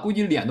句话，估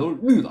计脸都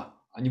绿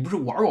了你不是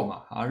玩我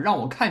吗让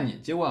我看你，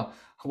结果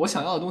我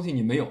想要的东西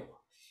你没有。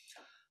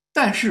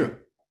但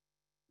是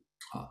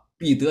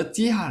彼得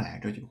接下来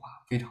这句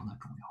话非常的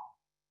重要。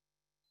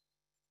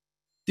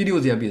第6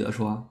节彼得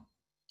说，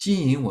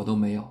金银我都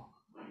没有，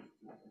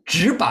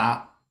只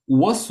把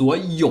我所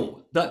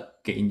有的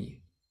给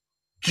你，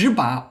只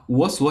把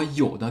我所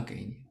有的给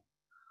你。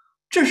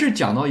这是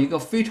讲到一个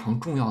非常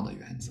重要的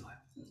原则，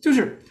就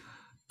是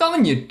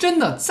当你真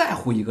的在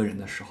乎一个人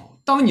的时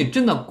候，当你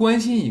真的关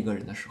心一个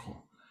人的时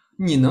候，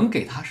你能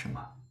给他什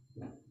么？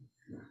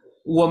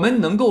我们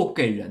能够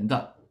给人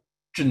的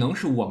只能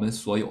是我们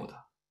所有的，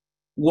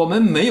我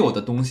们没有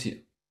的东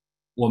西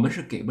我们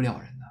是给不了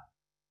人的。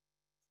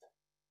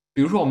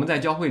比如说我们在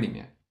教会里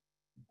面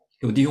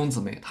有弟兄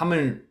姊妹，他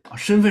们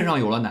身份上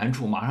有了难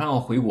处，马上要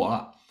回国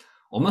了，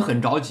我们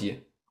很着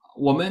急，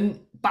我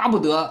们巴不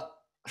得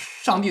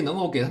上帝能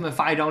够给他们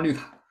发一张绿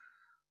卡，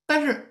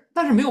但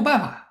是没有办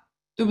法，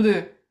对不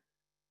对？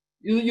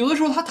有的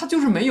时候他就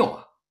是没有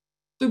啊，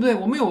对不对？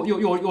我们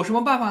有什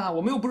么办法呢？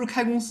我们又不是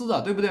开公司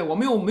的，对不对？我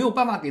们又没有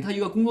办法给他一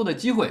个工作的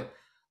机会，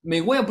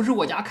美国也不是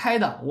我家开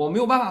的，我没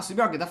有办法随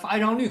便给他发一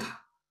张绿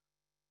卡，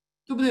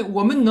对不对？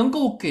我们能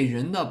够给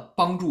人的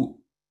帮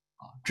助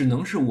只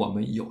能是我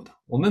们有的，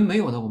我们没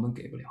有的我们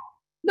给不了。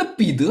那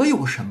彼得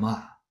有什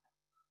么？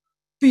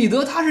彼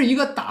得他是一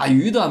个打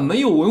鱼的没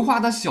有文化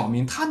的小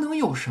民，他能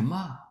有什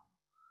么？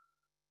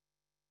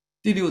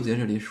第6节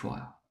这里说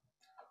呀，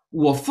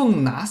我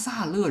奉拿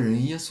撒勒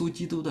人耶稣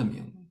基督的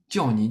名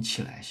叫你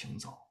起来行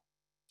走。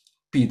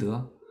彼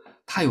得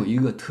他有一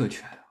个特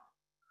权，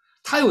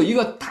他有一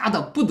个大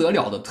的不得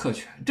了的特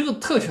权，这个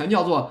特权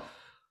叫做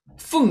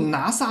奉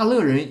拿撒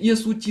勒人耶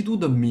稣基督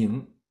的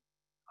名。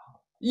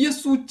耶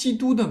稣基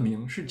督的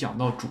名是讲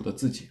到主的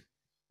自己，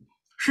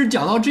是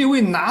讲到这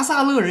位拿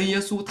撒勒人耶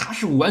稣，他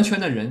是完全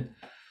的人，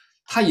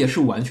他也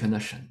是完全的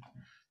神，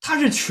他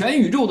是全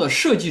宇宙的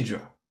设计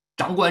者、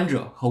掌管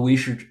者和维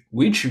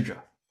持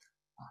者，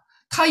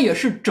他也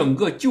是整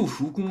个救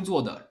赎工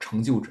作的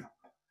成就者。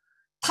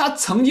他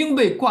曾经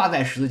被挂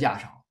在十字架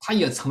上，他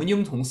也曾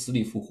经从死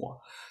里复活，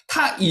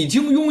他已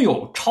经拥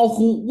有超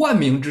乎万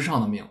名之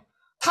上的名，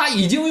他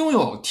已经拥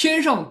有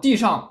天上地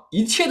上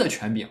一切的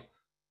权柄，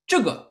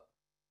这个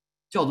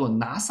叫做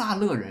拿撒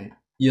勒人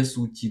耶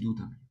稣基督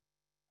的名。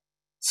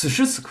此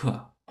时此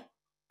刻，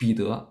彼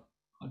得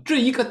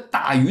这一个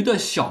打鱼的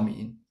小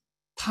民，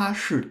他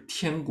是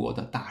天国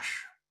的大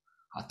使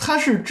他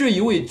是这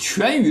一位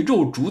全宇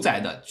宙主宰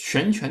的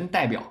全权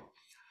代表，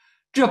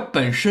这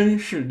本身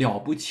是了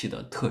不起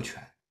的特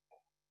权。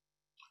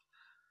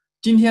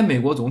今天美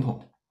国总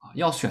统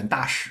要选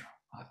大使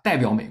代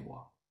表美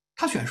国，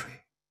他选谁？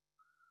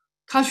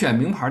他选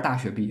名牌大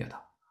学毕业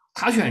的，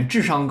他选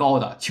智商高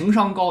的、情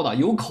商高的、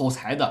有口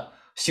才的、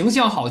形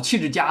象好、气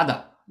质佳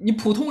的，你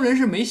普通人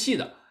是没戏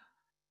的。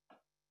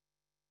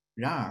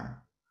然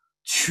而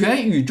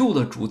全宇宙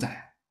的主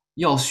宰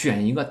要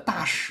选一个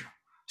大使，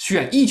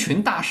选一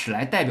群大使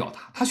来代表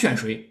他，他选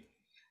谁？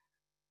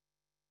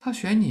他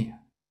选你，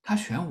他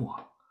选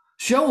我，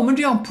选我们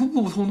这样普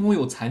普通通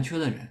有残缺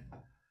的人，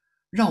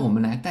让我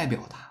们来代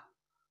表他。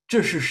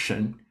这是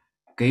神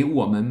给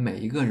我们每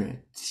一个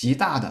人极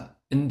大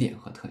的恩典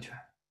和特权。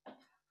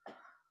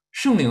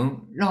圣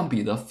灵让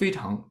彼得非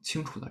常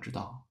清楚的知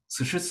道，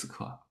此时此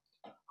刻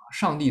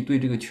上帝对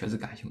这个瘸子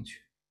感兴趣，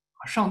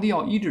上帝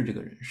要医治这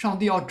个人，上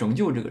帝要拯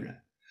救这个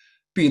人。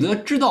彼得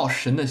知道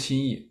神的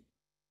心意，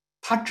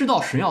他知道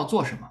神要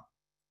做什么，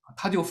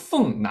他就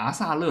奉拿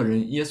撒勒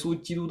人耶稣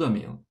基督的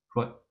名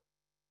说，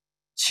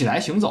起来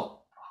行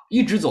走，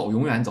一直走，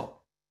永远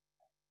走。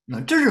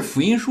那这是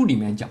福音书里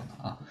面讲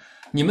的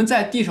你们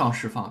在地上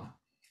释放的，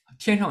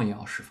天上也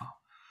要释放；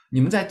你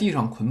们在地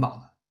上捆绑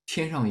的，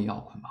天上也要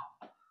捆绑。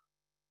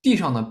地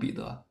上的彼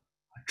得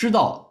知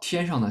道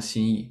天上的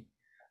心意，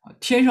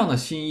天上的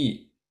心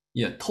意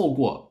也透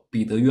过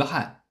彼得、约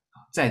翰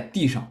在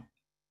地上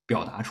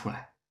表达出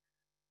来。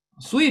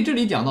所以这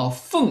里讲到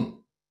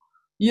奉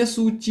耶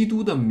稣基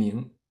督的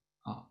名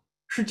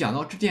是讲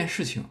到这件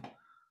事情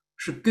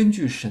是根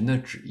据神的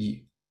旨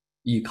意，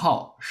依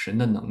靠神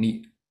的能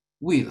力，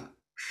为了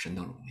神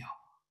的荣耀。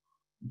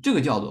这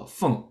个叫做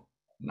奉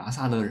拿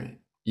撒勒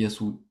人耶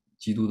稣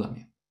基督的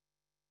名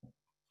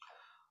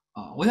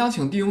我想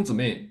请弟兄姊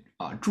妹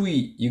注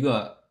意一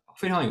个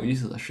非常有意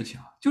思的事情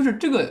就是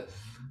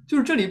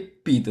这里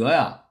彼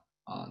得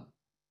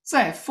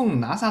在奉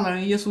拿撒勒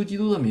人耶稣基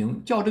督的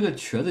名叫这个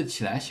瘸子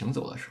起来行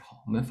走的时候，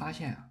我们发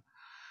现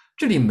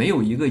这里没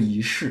有一个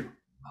仪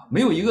式没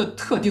有一个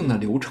特定的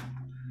流程。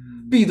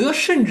彼得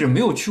甚至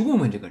没有去问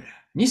问这个人，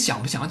你想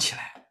不想起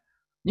来？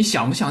你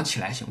想不想起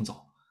来行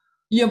走？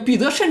彼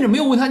得甚至没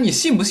有问他你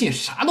信不信，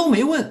啥都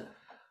没问，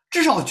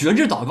至少觉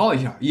知祷告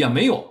一下也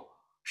没有，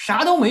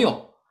啥都没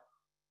有，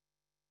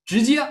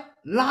直接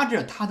拉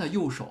着他的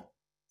右手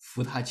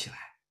扶他起来。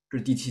这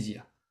是第7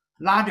节，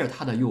拉着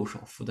他的右手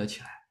扶得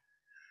起来。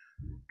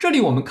这里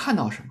我们看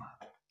到什么？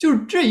就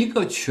是这一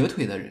个瘸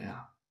腿的人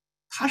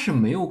他是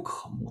没有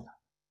渴慕的，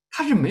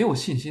他是没有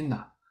信心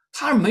的，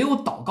他是没有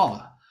祷告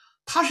的，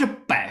他是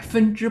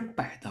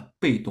100%的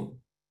被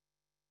动。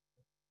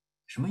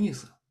什么意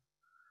思？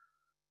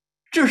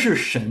这是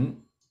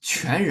神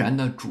全然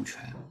的主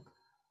权，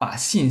把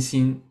信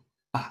心、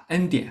把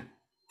恩典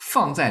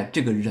放在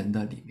这个人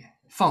的里面，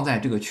放在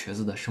这个瘸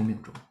子的生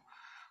命中。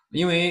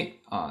因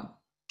为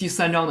第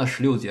3章的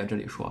16节这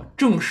里说，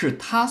正是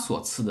他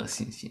所赐的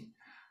信心，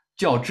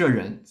叫这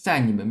人在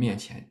你们面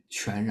前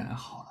全然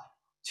好了。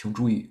请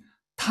注意，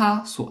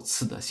他所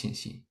赐的信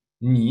心，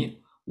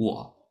你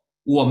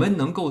我们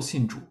能够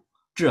信主，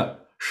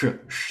这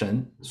是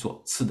神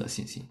所赐的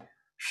信心。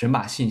神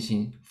把信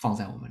心放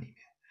在我们里面，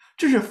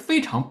这是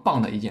非常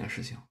棒的一件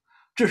事情，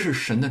这是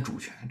神的主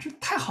权，这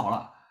太好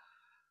了。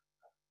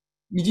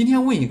你今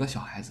天问一个小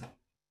孩子，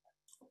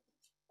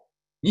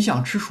你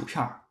想吃薯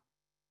片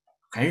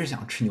还是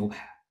想吃牛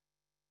排？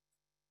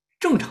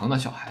正常的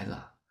小孩子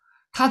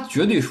他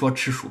绝对说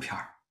吃薯片，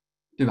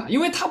对吧？因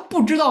为他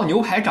不知道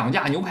牛排涨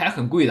价，牛排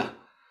很贵的，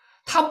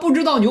他不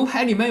知道牛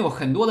排里面有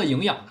很多的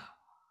营养的。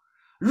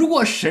如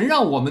果神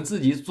让我们自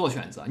己做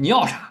选择，你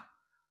要啥？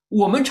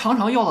我们常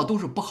常要的都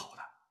是不好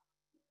的，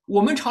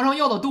我们常常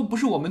要的都不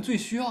是我们最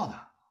需要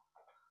的。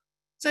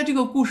在这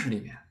个故事里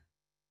面，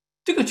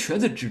这个瘸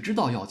子只知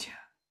道要钱，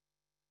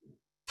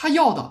他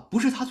要的不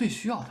是他最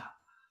需要的，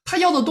他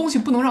要的东西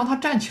不能让他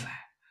站起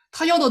来，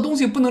他要的东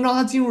西不能让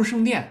他进入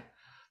圣殿，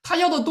他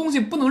要的东西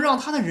不能让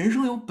他的人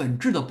生有本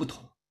质的不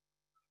同。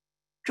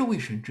这位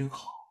神真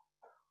好，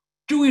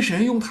这位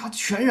神用他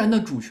全然的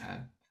主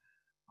权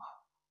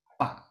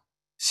把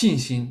信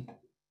心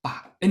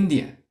把恩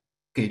典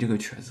给这个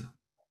瘸子。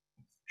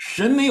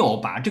神没有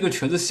把这个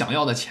瘸子想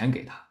要的钱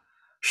给他，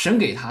神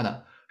给他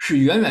的是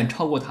远远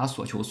超过他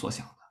所求所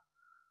想的。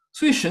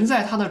所以神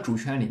在他的主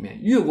权里面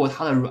越过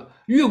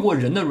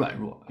人的软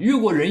弱，越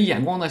过人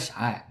眼光的狭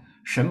隘，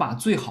神把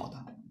最好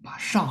的把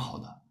上好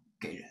的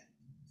给人。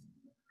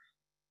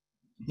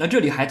那这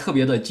里还特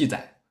别的记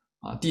载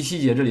第7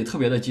节这里特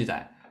别的记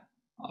载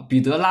彼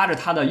得拉着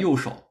他的右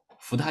手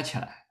扶他起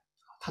来，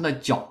他的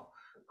脚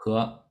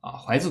和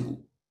踝子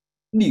骨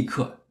立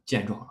刻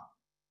健壮了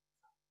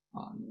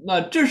那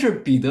这是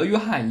彼得约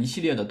翰一系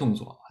列的动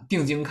作，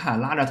定睛看，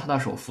拉着他的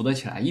手扶得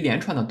起来，一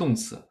连串的动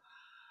词。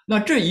那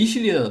这一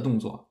系列的动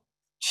作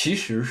其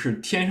实是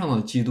天上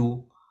的基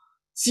督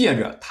借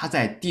着他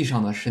在地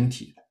上的身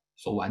体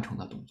所完成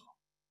的动作。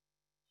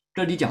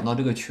这里讲到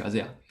这个瘸子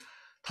呀，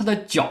他的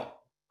脚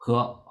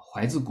和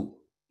踝子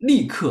骨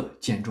立刻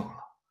健壮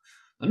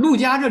了。路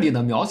加这里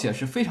的描写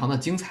是非常的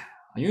精彩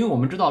因为我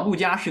们知道路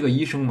加是个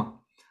医生嘛，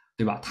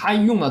对吧？他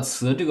用的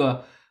词这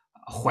个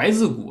踝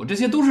子骨这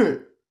些都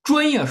是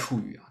专业术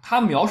语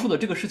他描述的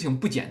这个事情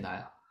不简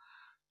单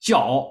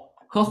脚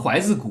和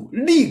踝子骨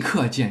立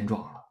刻健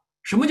壮了。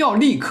什么叫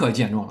立刻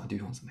健壮了，弟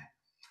兄姊妹？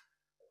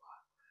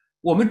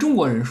我们中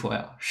国人说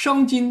呀，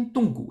伤筋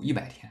动骨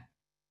100天，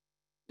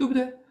对不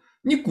对？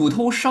你骨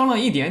头伤了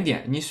一点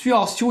点，你需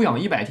要休养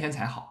100天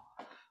才好。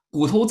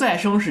骨头再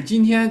生是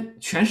今天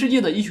全世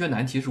界的医学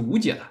难题，是无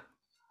解的。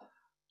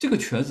这个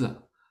瘸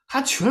子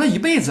他瘸了一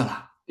辈子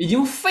了，已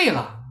经废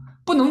了，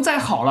不能再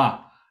好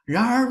了。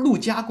然而路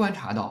加观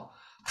察到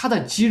他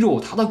的肌肉、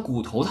他的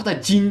骨头、他的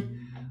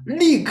筋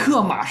立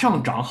刻马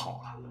上长好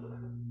了。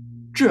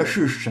这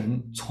是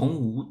神从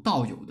无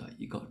到有的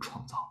一个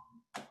创造，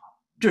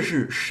这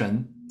是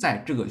神在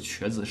这个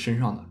瘸子身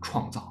上的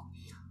创造。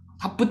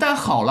他不但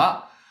好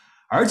了，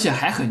而且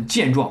还很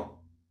健壮，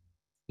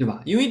对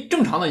吧？因为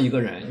正常的一个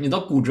人，你的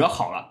骨折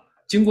好了，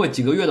经过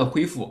几个月的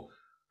恢复，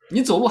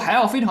你走路还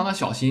要非常的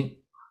小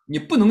心，你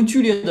不能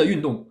剧烈的运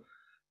动。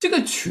这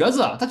个瘸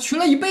子他瘸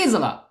了一辈子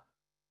了，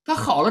他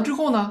好了之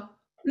后呢，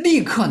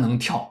立刻能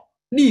跳，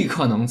立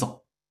刻能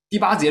走。第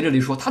8节这里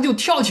说，他就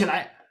跳起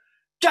来，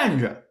站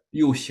着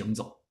又行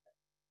走，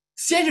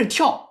先是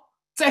跳，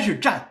再是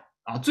站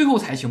最后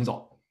才行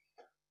走，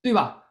对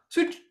吧？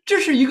所以这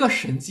是一个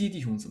神迹，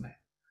弟兄姊妹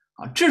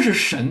这是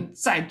神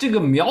在这个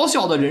渺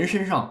小的人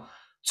身上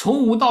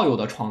从无到有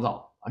的创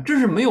造这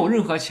是没有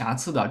任何瑕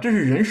疵的，这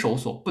是人手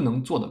所不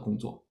能做的工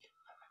作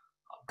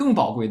更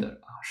宝贵的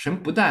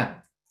神不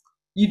但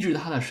医治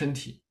他的身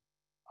体，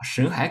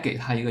神还给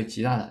他一个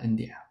极大的恩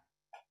典。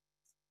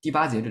第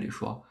8节这里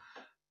说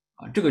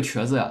这个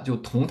瘸子呀，就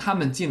同他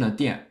们进了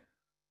殿，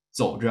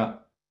走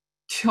着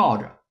跳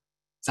着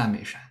赞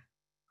美神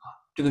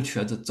这个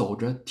瘸子走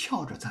着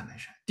跳着赞美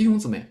神。弟兄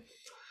姊妹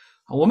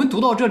我们读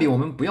到这里，我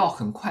们不要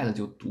很快的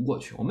就读过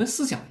去，我们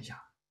思想一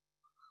下，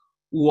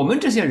我们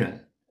这些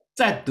人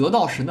在得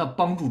到神的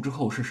帮助之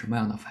后是什么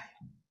样的反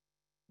应？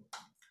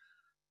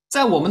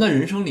在我们的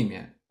人生里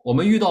面，我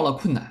们遇到了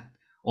困难，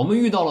我们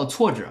遇到了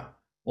挫折，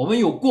我们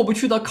有过不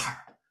去的坎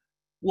儿，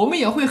我们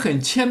也会很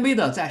谦卑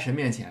的在神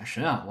面前，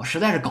神我实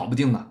在是搞不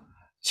定了，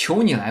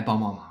求你来帮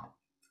帮忙，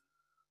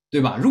对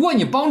吧？如果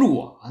你帮助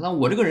我那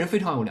我这个人非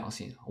常有良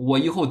心，我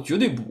以后绝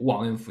对不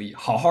忘恩负义，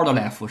好好的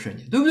来服侍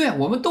你，对不对？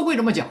我们都会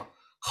这么讲，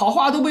好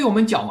话都被我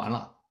们讲完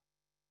了。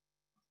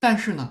但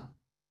是呢，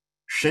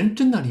神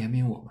真的怜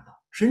悯我们了，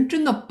神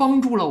真的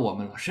帮助了我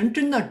们了，神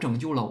真的拯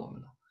救了我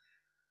们了。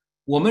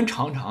我们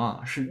常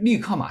常是立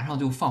刻马上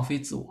就放飞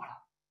自我了，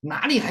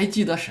哪里还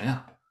记得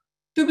神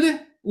对不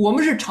对？我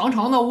们是常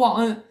常的忘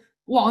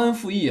恩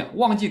负义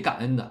忘记感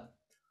恩的。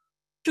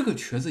这个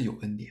瘸子有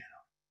恩典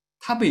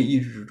他被医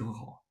治之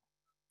后，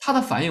他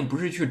的反应不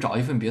是去找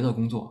一份别的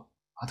工作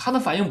他的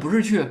反应不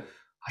是去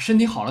身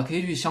体好了可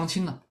以去相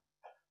亲的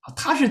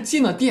他是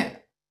进了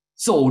殿，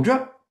走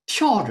着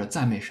跳着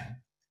赞美神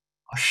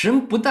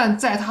神不但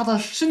在他的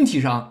身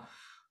体上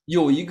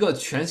有一个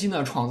全新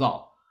的创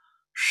造，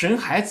神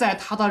还在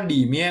他的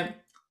里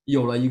面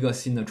有了一个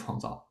新的创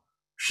造。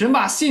神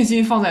把信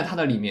心放在他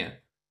的里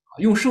面，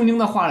用圣经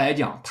的话来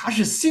讲，他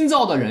是新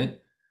造的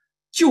人，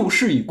旧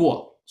事已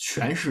过，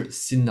全是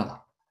新的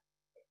了。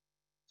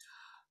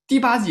第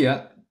8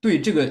节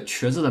对这个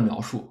瘸子的描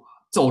述，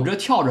走着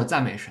跳着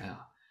赞美神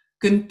啊，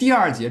跟第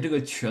2节这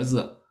个瘸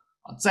子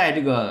在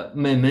这个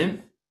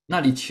门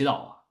那里祈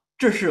祷啊，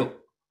这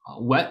是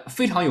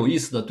非常有意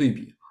思的对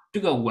比，这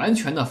个完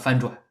全的翻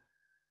转。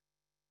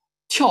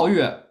跳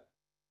跃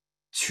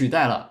取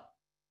代了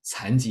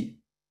残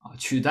疾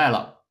取代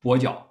了跛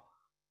脚，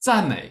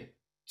赞美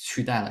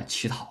取代了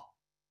乞讨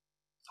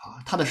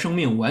他的生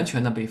命完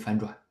全的被翻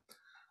转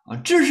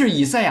这是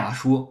以赛亚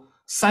书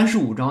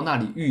35章那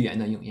里预言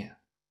的应验。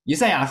以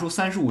赛亚书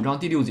35章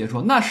第6节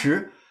说，那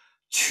时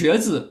瘸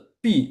子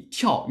必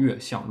跳跃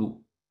向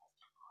路。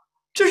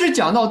这是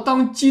讲到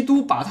当基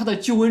督把他的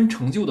救恩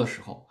成就的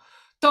时候，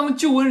当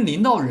救恩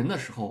临到人的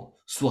时候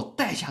所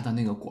带下的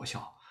那个果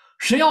效。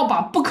神要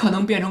把不可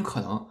能变成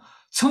可能，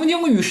曾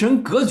经与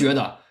神隔绝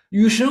的，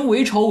与神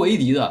为仇为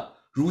敌的，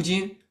如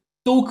今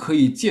都可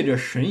以借着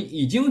神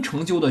已经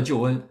成就的救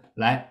恩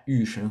来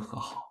与神和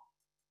好。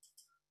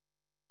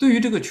对于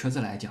这个瘸子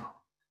来讲，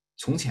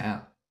从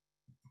前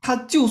他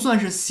就算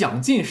是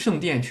想进圣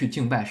殿去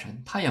敬拜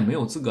神，他也没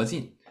有资格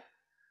进，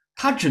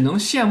他只能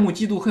羡慕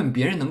嫉妒恨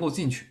别人能够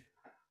进去，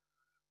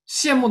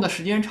羡慕的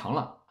时间长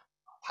了，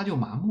他就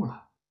麻木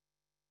了。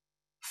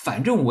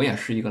反正我也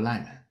是一个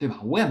烂人，对吧？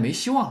我也没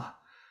希望了。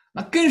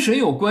那跟神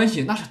有关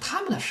系，那是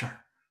他们的事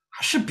儿，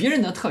是别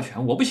人的特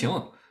权，我不行，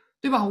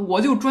对吧？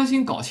我就专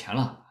心搞钱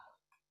了。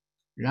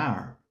然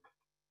而，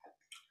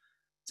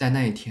在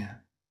那一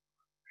天，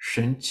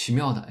神奇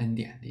妙的恩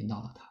典临到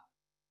了他，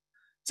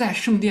在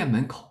圣殿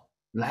门口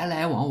来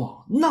来往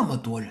往那么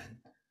多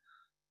人，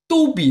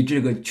都比这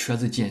个瘸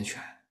子健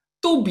全，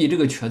都比这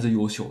个瘸子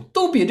优秀，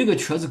都比这个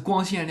瘸子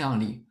光鲜亮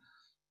丽。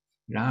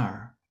然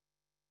而，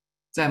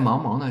在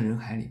茫茫的人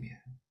海里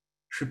面，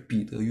是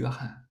彼得、约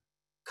翰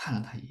看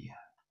了他一眼。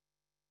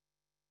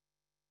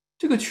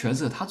这个瘸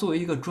子他作为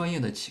一个专业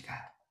的乞丐，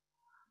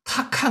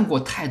他看过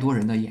太多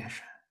人的眼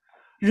神，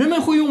人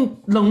们会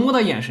用冷漠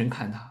的眼神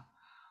看他，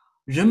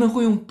人们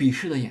会用鄙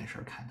视的眼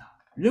神看他，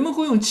人们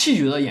会用弃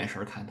绝的眼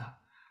神看他。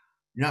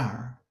然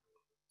而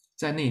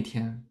在那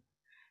天，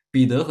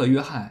彼得和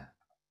约翰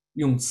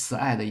用慈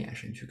爱的眼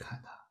神去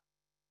看他，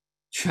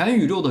全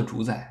宇宙的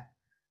主宰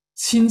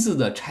亲自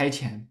的差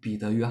遣彼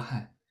得、约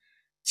翰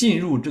进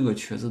入这个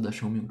瘸子的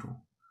生命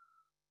中，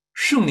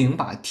圣灵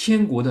把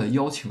天国的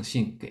邀请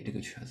信给这个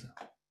瘸子，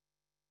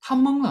他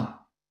懵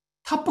了，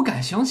他不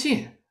敢相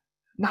信，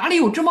哪里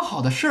有这么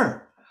好的事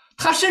儿？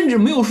他甚至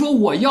没有说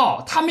我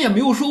要，他们也没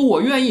有说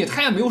我愿意，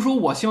他也没有说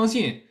我相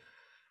信。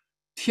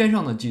天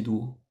上的基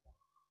督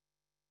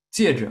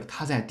借着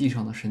他在地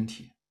上的身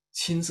体，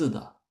亲自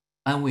的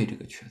安慰这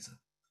个瘸子，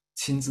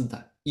亲自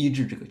的医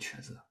治这个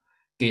瘸子，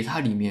给他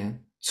里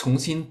面重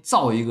新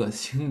造一个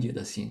清洁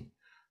的心，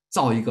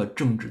造一个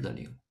正直的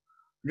灵，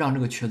让这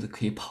个瘸子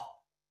可以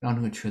跑，让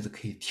这个瘸子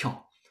可以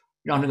跳，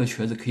让这个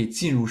瘸子可以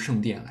进入圣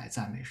殿来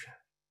赞美神。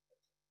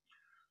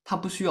他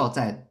不需要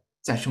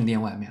在圣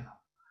殿外面了，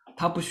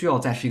他不需要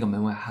再是一个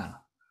门外汉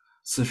了，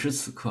此时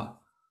此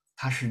刻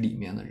他是里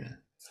面的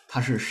人，他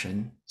是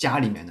神家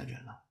里面的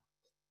人了。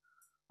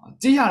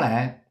接下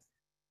来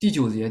第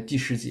9节、第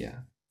10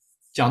节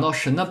讲到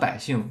神的百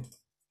姓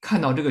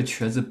看到这个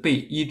瘸子被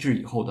医治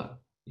以后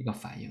的一个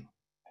反应。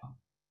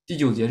第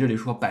9节这里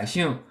说，百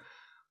姓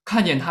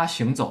看见他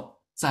行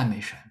走，赞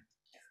美神，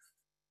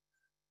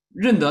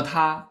认得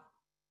他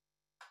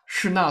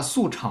是那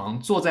素常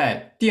坐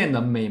在殿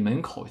的美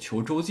门口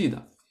求周济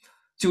的，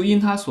就因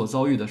他所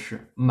遭遇的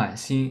事满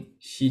心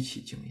稀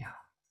奇惊讶。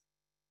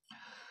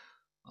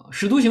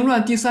使徒行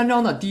传第3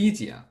章的第1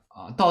节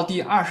到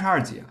第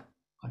22节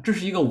这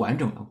是一个完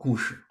整的故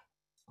事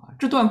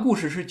这段故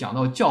事是讲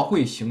到教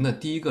会行的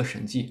第一个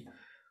神迹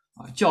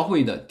教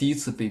会的第一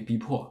次被逼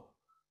迫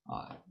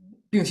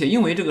并且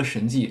因为这个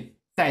神迹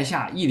带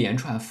下一连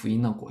串福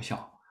音的果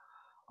效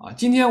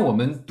今天我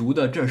们读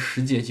的这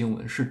10节经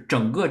文是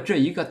整个这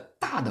一个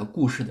大的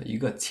故事的一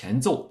个前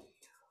奏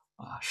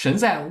神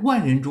在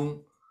万人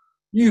中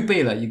预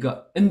备了一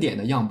个恩典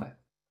的样本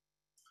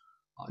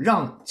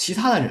让其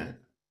他的人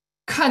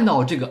看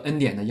到这个恩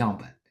典的样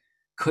本，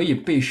可以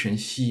被神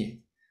吸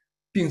引，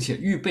并且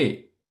预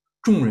备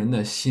众人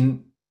的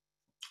心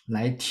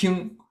来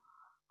听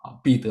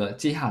彼得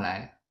接下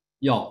来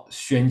要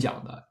宣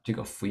讲的这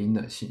个福音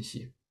的信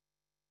息。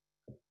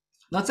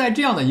那在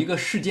这样的一个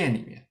事件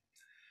里面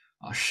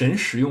神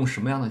使用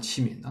什么样的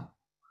器皿呢？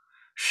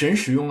神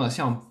使用了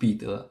像彼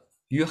得、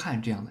约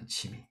翰这样的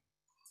器皿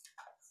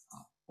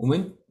我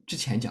们之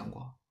前讲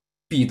过，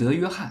彼得、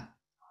约翰，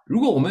如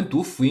果我们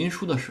读福音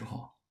书的时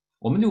候，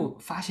我们就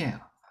发现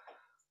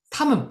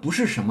他们不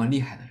是什么厉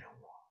害的人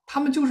物，他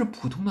们就是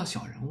普通的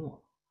小人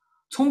物。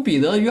从彼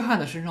得、约翰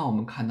的身上我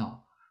们看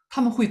到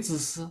他们会自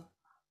私，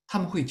他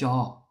们会骄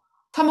傲，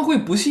他们会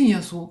不信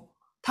耶稣，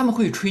他们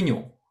会吹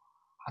牛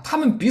他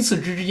们彼此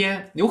之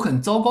间有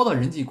很糟糕的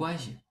人际关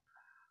系。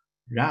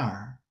然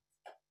而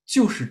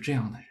就是这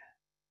样的人，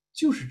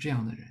就是这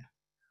样的人，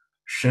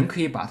神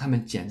可以把他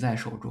们捡在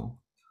手中，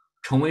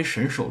成为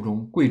神手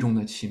中贵重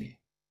的器皿。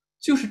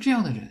就是这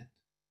样的人，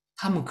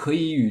他们可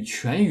以与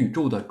全宇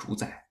宙的主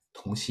宰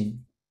同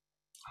心，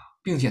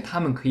并且他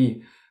们可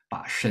以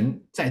把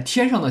神在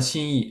天上的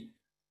心意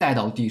带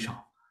到地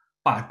上，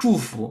把祝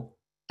福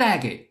带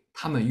给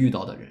他们遇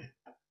到的人。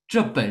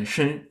这本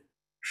身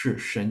是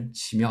神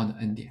奇妙的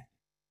恩典，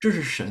这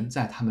是神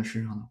在他们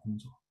身上的工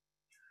作。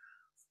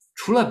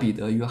除了彼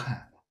得、约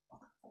翰，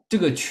这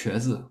个瘸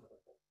子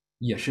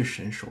也是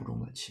神手中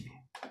的器皿。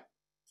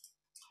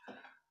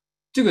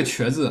这个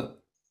瘸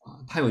子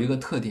他有一个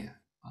特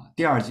点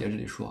第2节这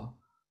里说，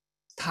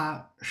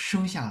他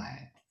生下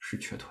来是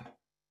瘸腿。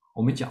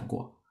我们讲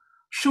过，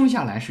生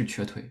下来是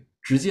瘸腿，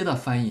直接的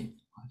翻译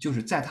就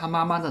是在他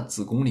妈妈的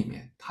子宫里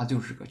面，他就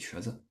是个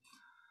瘸子。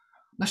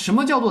那什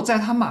么叫做在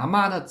他妈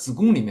妈的子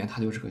宫里面他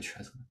就是个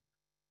瘸子呢？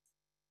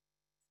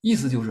意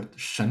思就是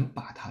神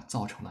把他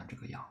造成了这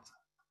个样子，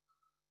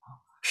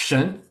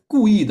神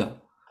故意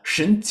的，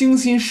神精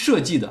心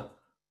设计的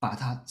把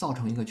他造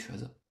成一个瘸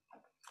子。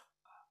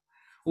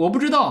我不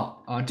知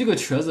道这个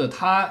瘸子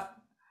他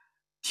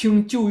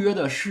听旧约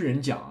的诗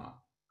人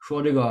讲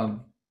说这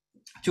个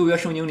旧约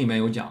圣经里面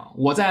有讲，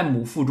我在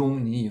母腹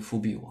中你已覆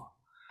庇我，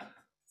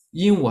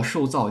因我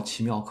受造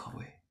奇妙可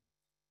畏，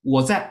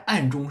我在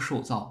暗中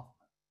受造，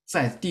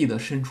在地的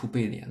深处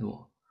被联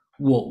络，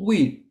我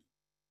未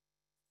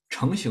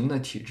成形的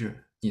体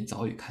质你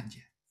早已看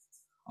见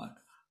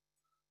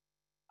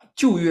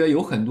旧约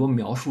有很多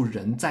描述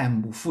人在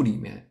母腹里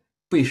面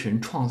被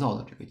神创造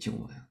的这个经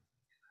文。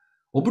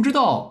我不知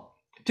道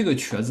这个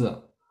瘸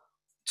子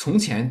从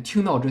前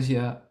听到这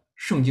些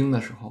圣经的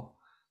时候，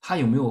他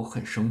有没有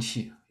很生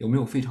气，有没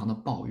有非常的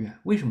抱怨？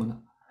为什么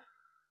呢？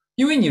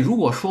因为你如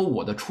果说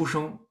我的出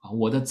生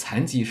我的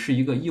残疾是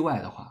一个意外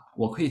的话，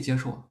我可以接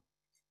受。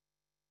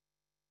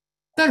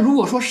但如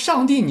果说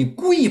上帝你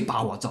故意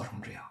把我造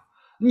成这样，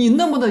你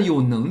那么的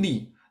有能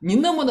力，你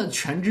那么的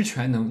全知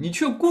全能，你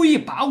却故意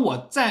把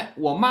我在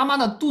我妈妈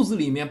的肚子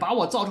里面把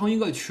我造成一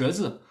个瘸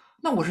子，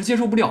那我是接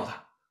受不了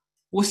的。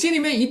我心里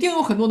面一定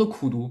有很多的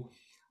苦毒，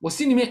我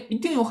心里面一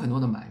定有很多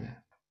的埋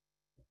怨。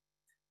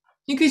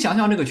你可以想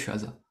象这个瘸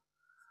子，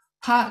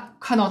他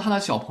看到他的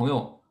小朋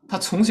友，他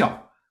从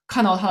小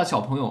看到他的小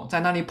朋友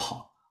在那里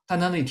跑，在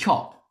那里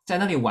跳，在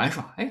那里玩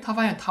耍，他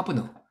发现他不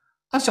能，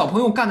他小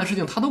朋友干的事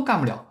情他都干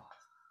不了，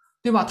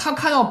对吧？他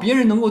看到别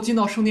人能够进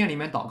到圣殿里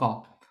面祷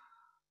告，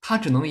他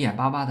只能眼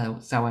巴巴的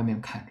在外面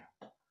看着，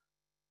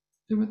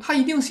对吧？他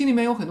一定心里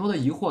面有很多的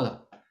疑惑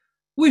的，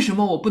为什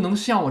么我不能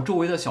像我周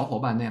围的小伙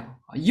伴那样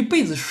一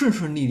辈子顺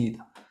顺利利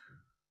的，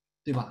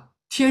对吧？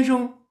天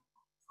生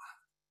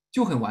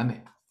就很完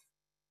美，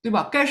对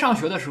吧？该上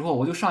学的时候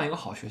我就上一个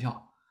好学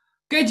校，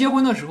该结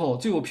婚的时候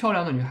就有漂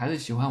亮的女孩子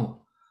喜欢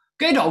我，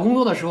该找工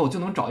作的时候就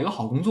能找一个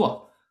好工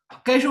作，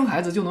该生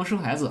孩子就能生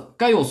孩子，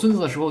该有孙子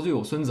的时候就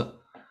有孙子，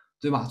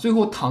对吧？最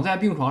后躺在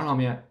病床上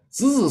面，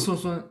子子孙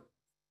孙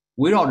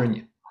围绕着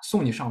你，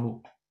送你上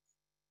路。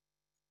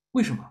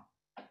为什么？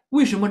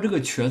为什么这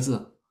个瘸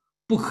子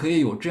不可以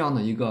有这样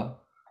的一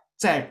个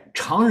在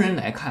常人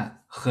来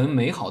看很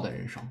美好的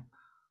人生？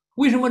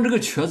为什么这个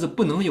瘸子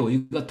不能有一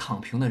个躺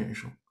平的人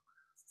生？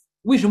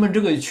为什么这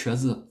个瘸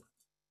子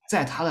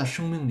在他的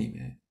生命里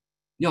面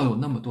要有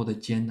那么多的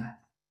艰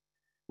难？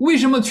为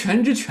什么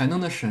全知全能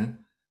的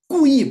神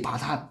故意把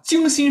他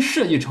精心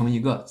设计成一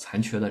个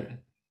残缺的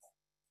人？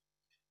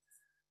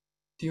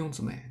弟兄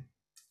姊妹，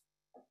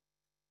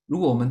如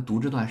果我们读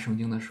这段圣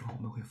经的时候，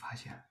我们会发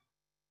现，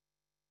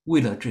为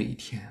了这一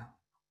天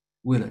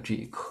为了这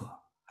一刻，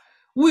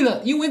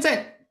因为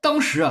在当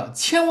时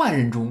千万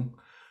人中，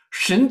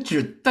神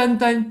只单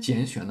单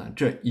拣选了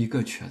这一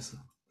个瘸子，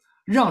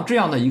让这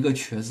样的一个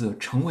瘸子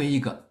成为一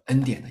个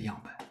恩典的样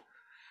本。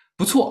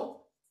不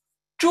错，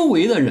周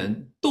围的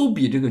人都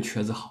比这个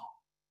瘸子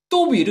好，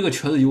都比这个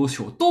瘸子优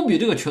秀，都比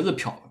这个瘸子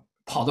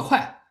跑得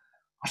快，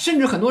甚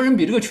至很多人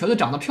比这个瘸子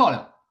长得漂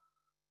亮，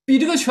比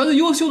这个瘸子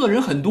优秀的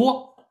人很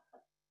多。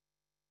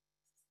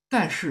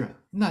但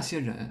是那些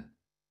人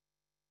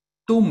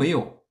都没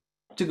有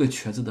这个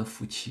瘸子的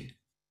福气，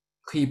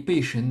可以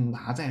被神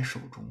拿在手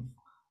中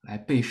来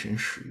被神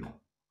使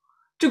用。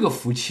这个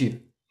福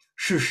气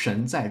是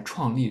神在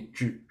创立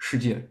世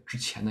界之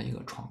前的一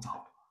个创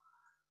造。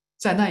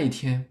在那一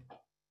天，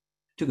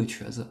这个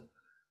瘸子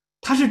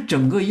他是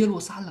整个耶路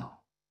撒冷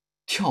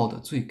跳得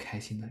最开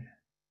心的人。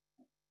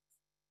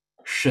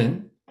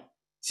神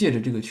借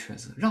着这个瘸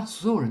子让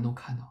所有人都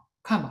看到，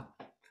看吧，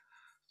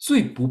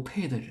最不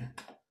配的人，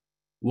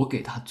我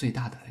给他最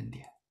大的恩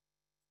典。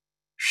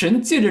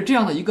神借着这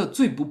样的一个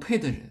最不配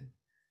的人，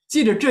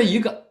借着这一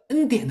个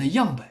恩典的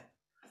样本，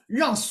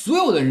让所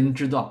有的人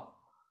知道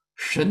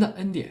神的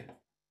恩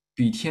典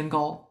比天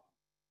高，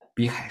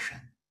比海深。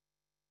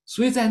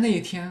所以在那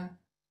一天，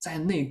在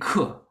那一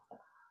刻，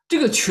这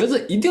个瘸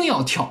子一定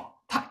要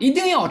跳，他一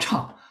定要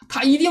唱，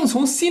他一定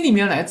从心里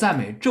面来赞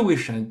美这位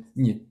神，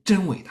你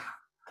真伟大。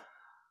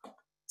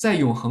在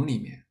永恒里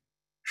面，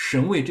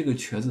神为这个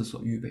瘸子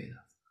所预备的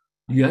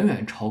远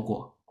远超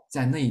过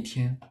在那一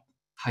天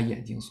他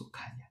眼睛所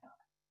看见的。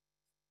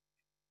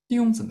弟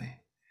兄姊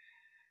妹，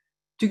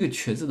这个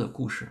瘸子的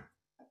故事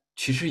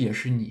其实也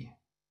是你，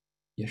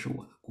也是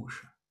我的故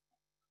事。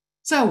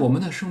在我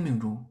们的生命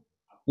中，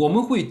我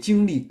们会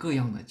经历各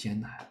样的艰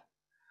难，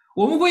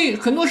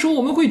很多时候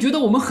我们会觉得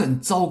我们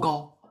很糟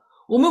糕，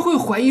我们会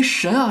怀疑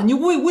神啊，你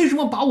为什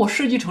么把我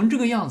设计成这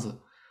个样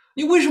子？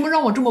你为什么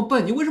让我这么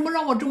笨？你为什么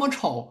让我这么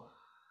丑？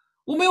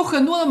我们有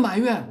很多的埋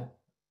怨。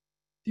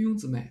弟兄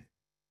姊妹，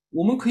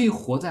我们可以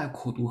活在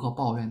苦毒和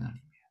抱怨的里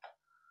面，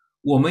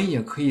我们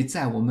也可以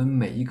在我们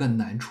每一个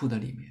难处的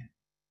里面，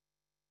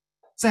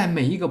在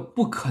每一个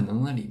不可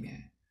能的里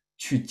面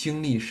去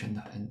经历神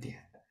的恩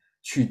典，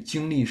去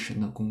经历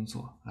神的工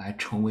作，来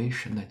成为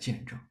神的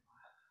见证。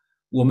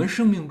我们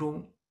生命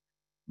中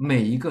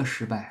每一个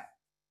失败，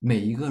每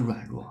一个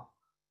软弱，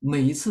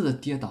每一次的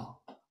跌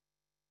倒，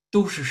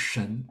都是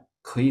神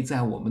可以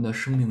在我们的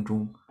生命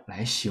中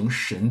来行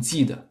神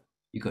迹的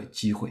一个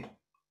机会。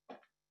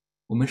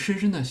我们深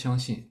深的相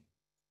信，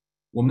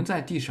我们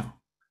在地上，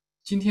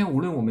今天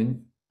无论我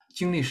们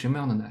经历什么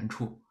样的难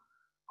处，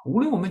无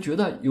论我们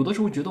有的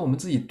时候觉得我们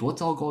自己多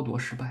糟糕多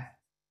失败，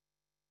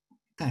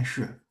但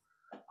是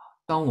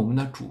当我们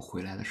的主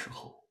回来的时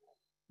候，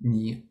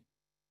你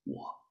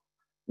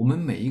我们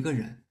每一个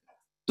人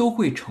都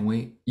会成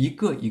为一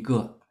个一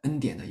个恩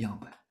典的样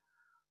本，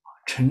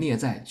陈列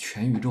在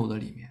全宇宙的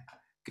里面，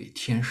给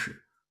天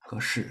使和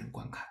世人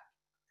观看。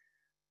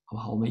好不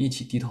好？我们一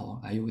起低头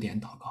来有点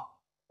祷告。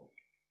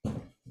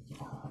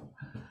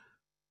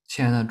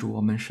亲爱的主，我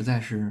们实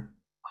在是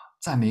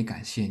赞美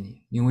感谢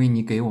你，因为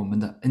你给我们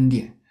的恩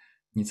典，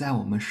你在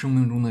我们生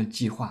命中的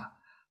计划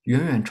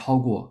远远超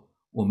过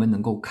我们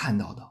能够看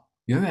到的，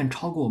远远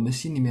超过我们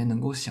心里面能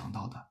够想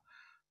到的。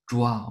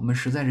主啊，我们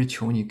实在是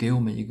求你给我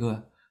们一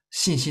个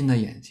信心的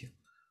眼睛，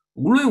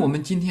无论我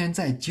们今天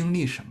在经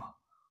历什么，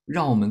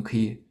让我们可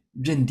以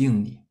认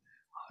定你，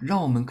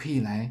让我们可以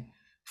来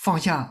放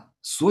下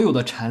所有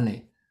的缠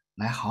累，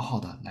来好好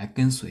的来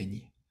跟随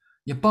你，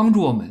也帮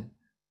助我们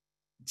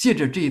借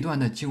着这一段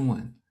的经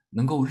文，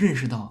能够认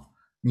识到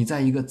你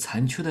在一个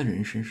残缺的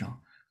人身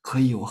上可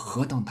以有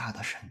何等大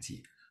的神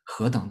迹，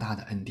何等大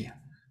的恩典。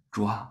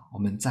主啊，我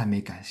们赞美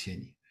感谢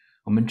你，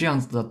我们这样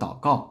子的祷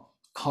告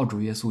靠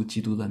主耶稣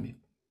基督的名，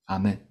阿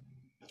们。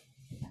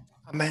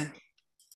阿门。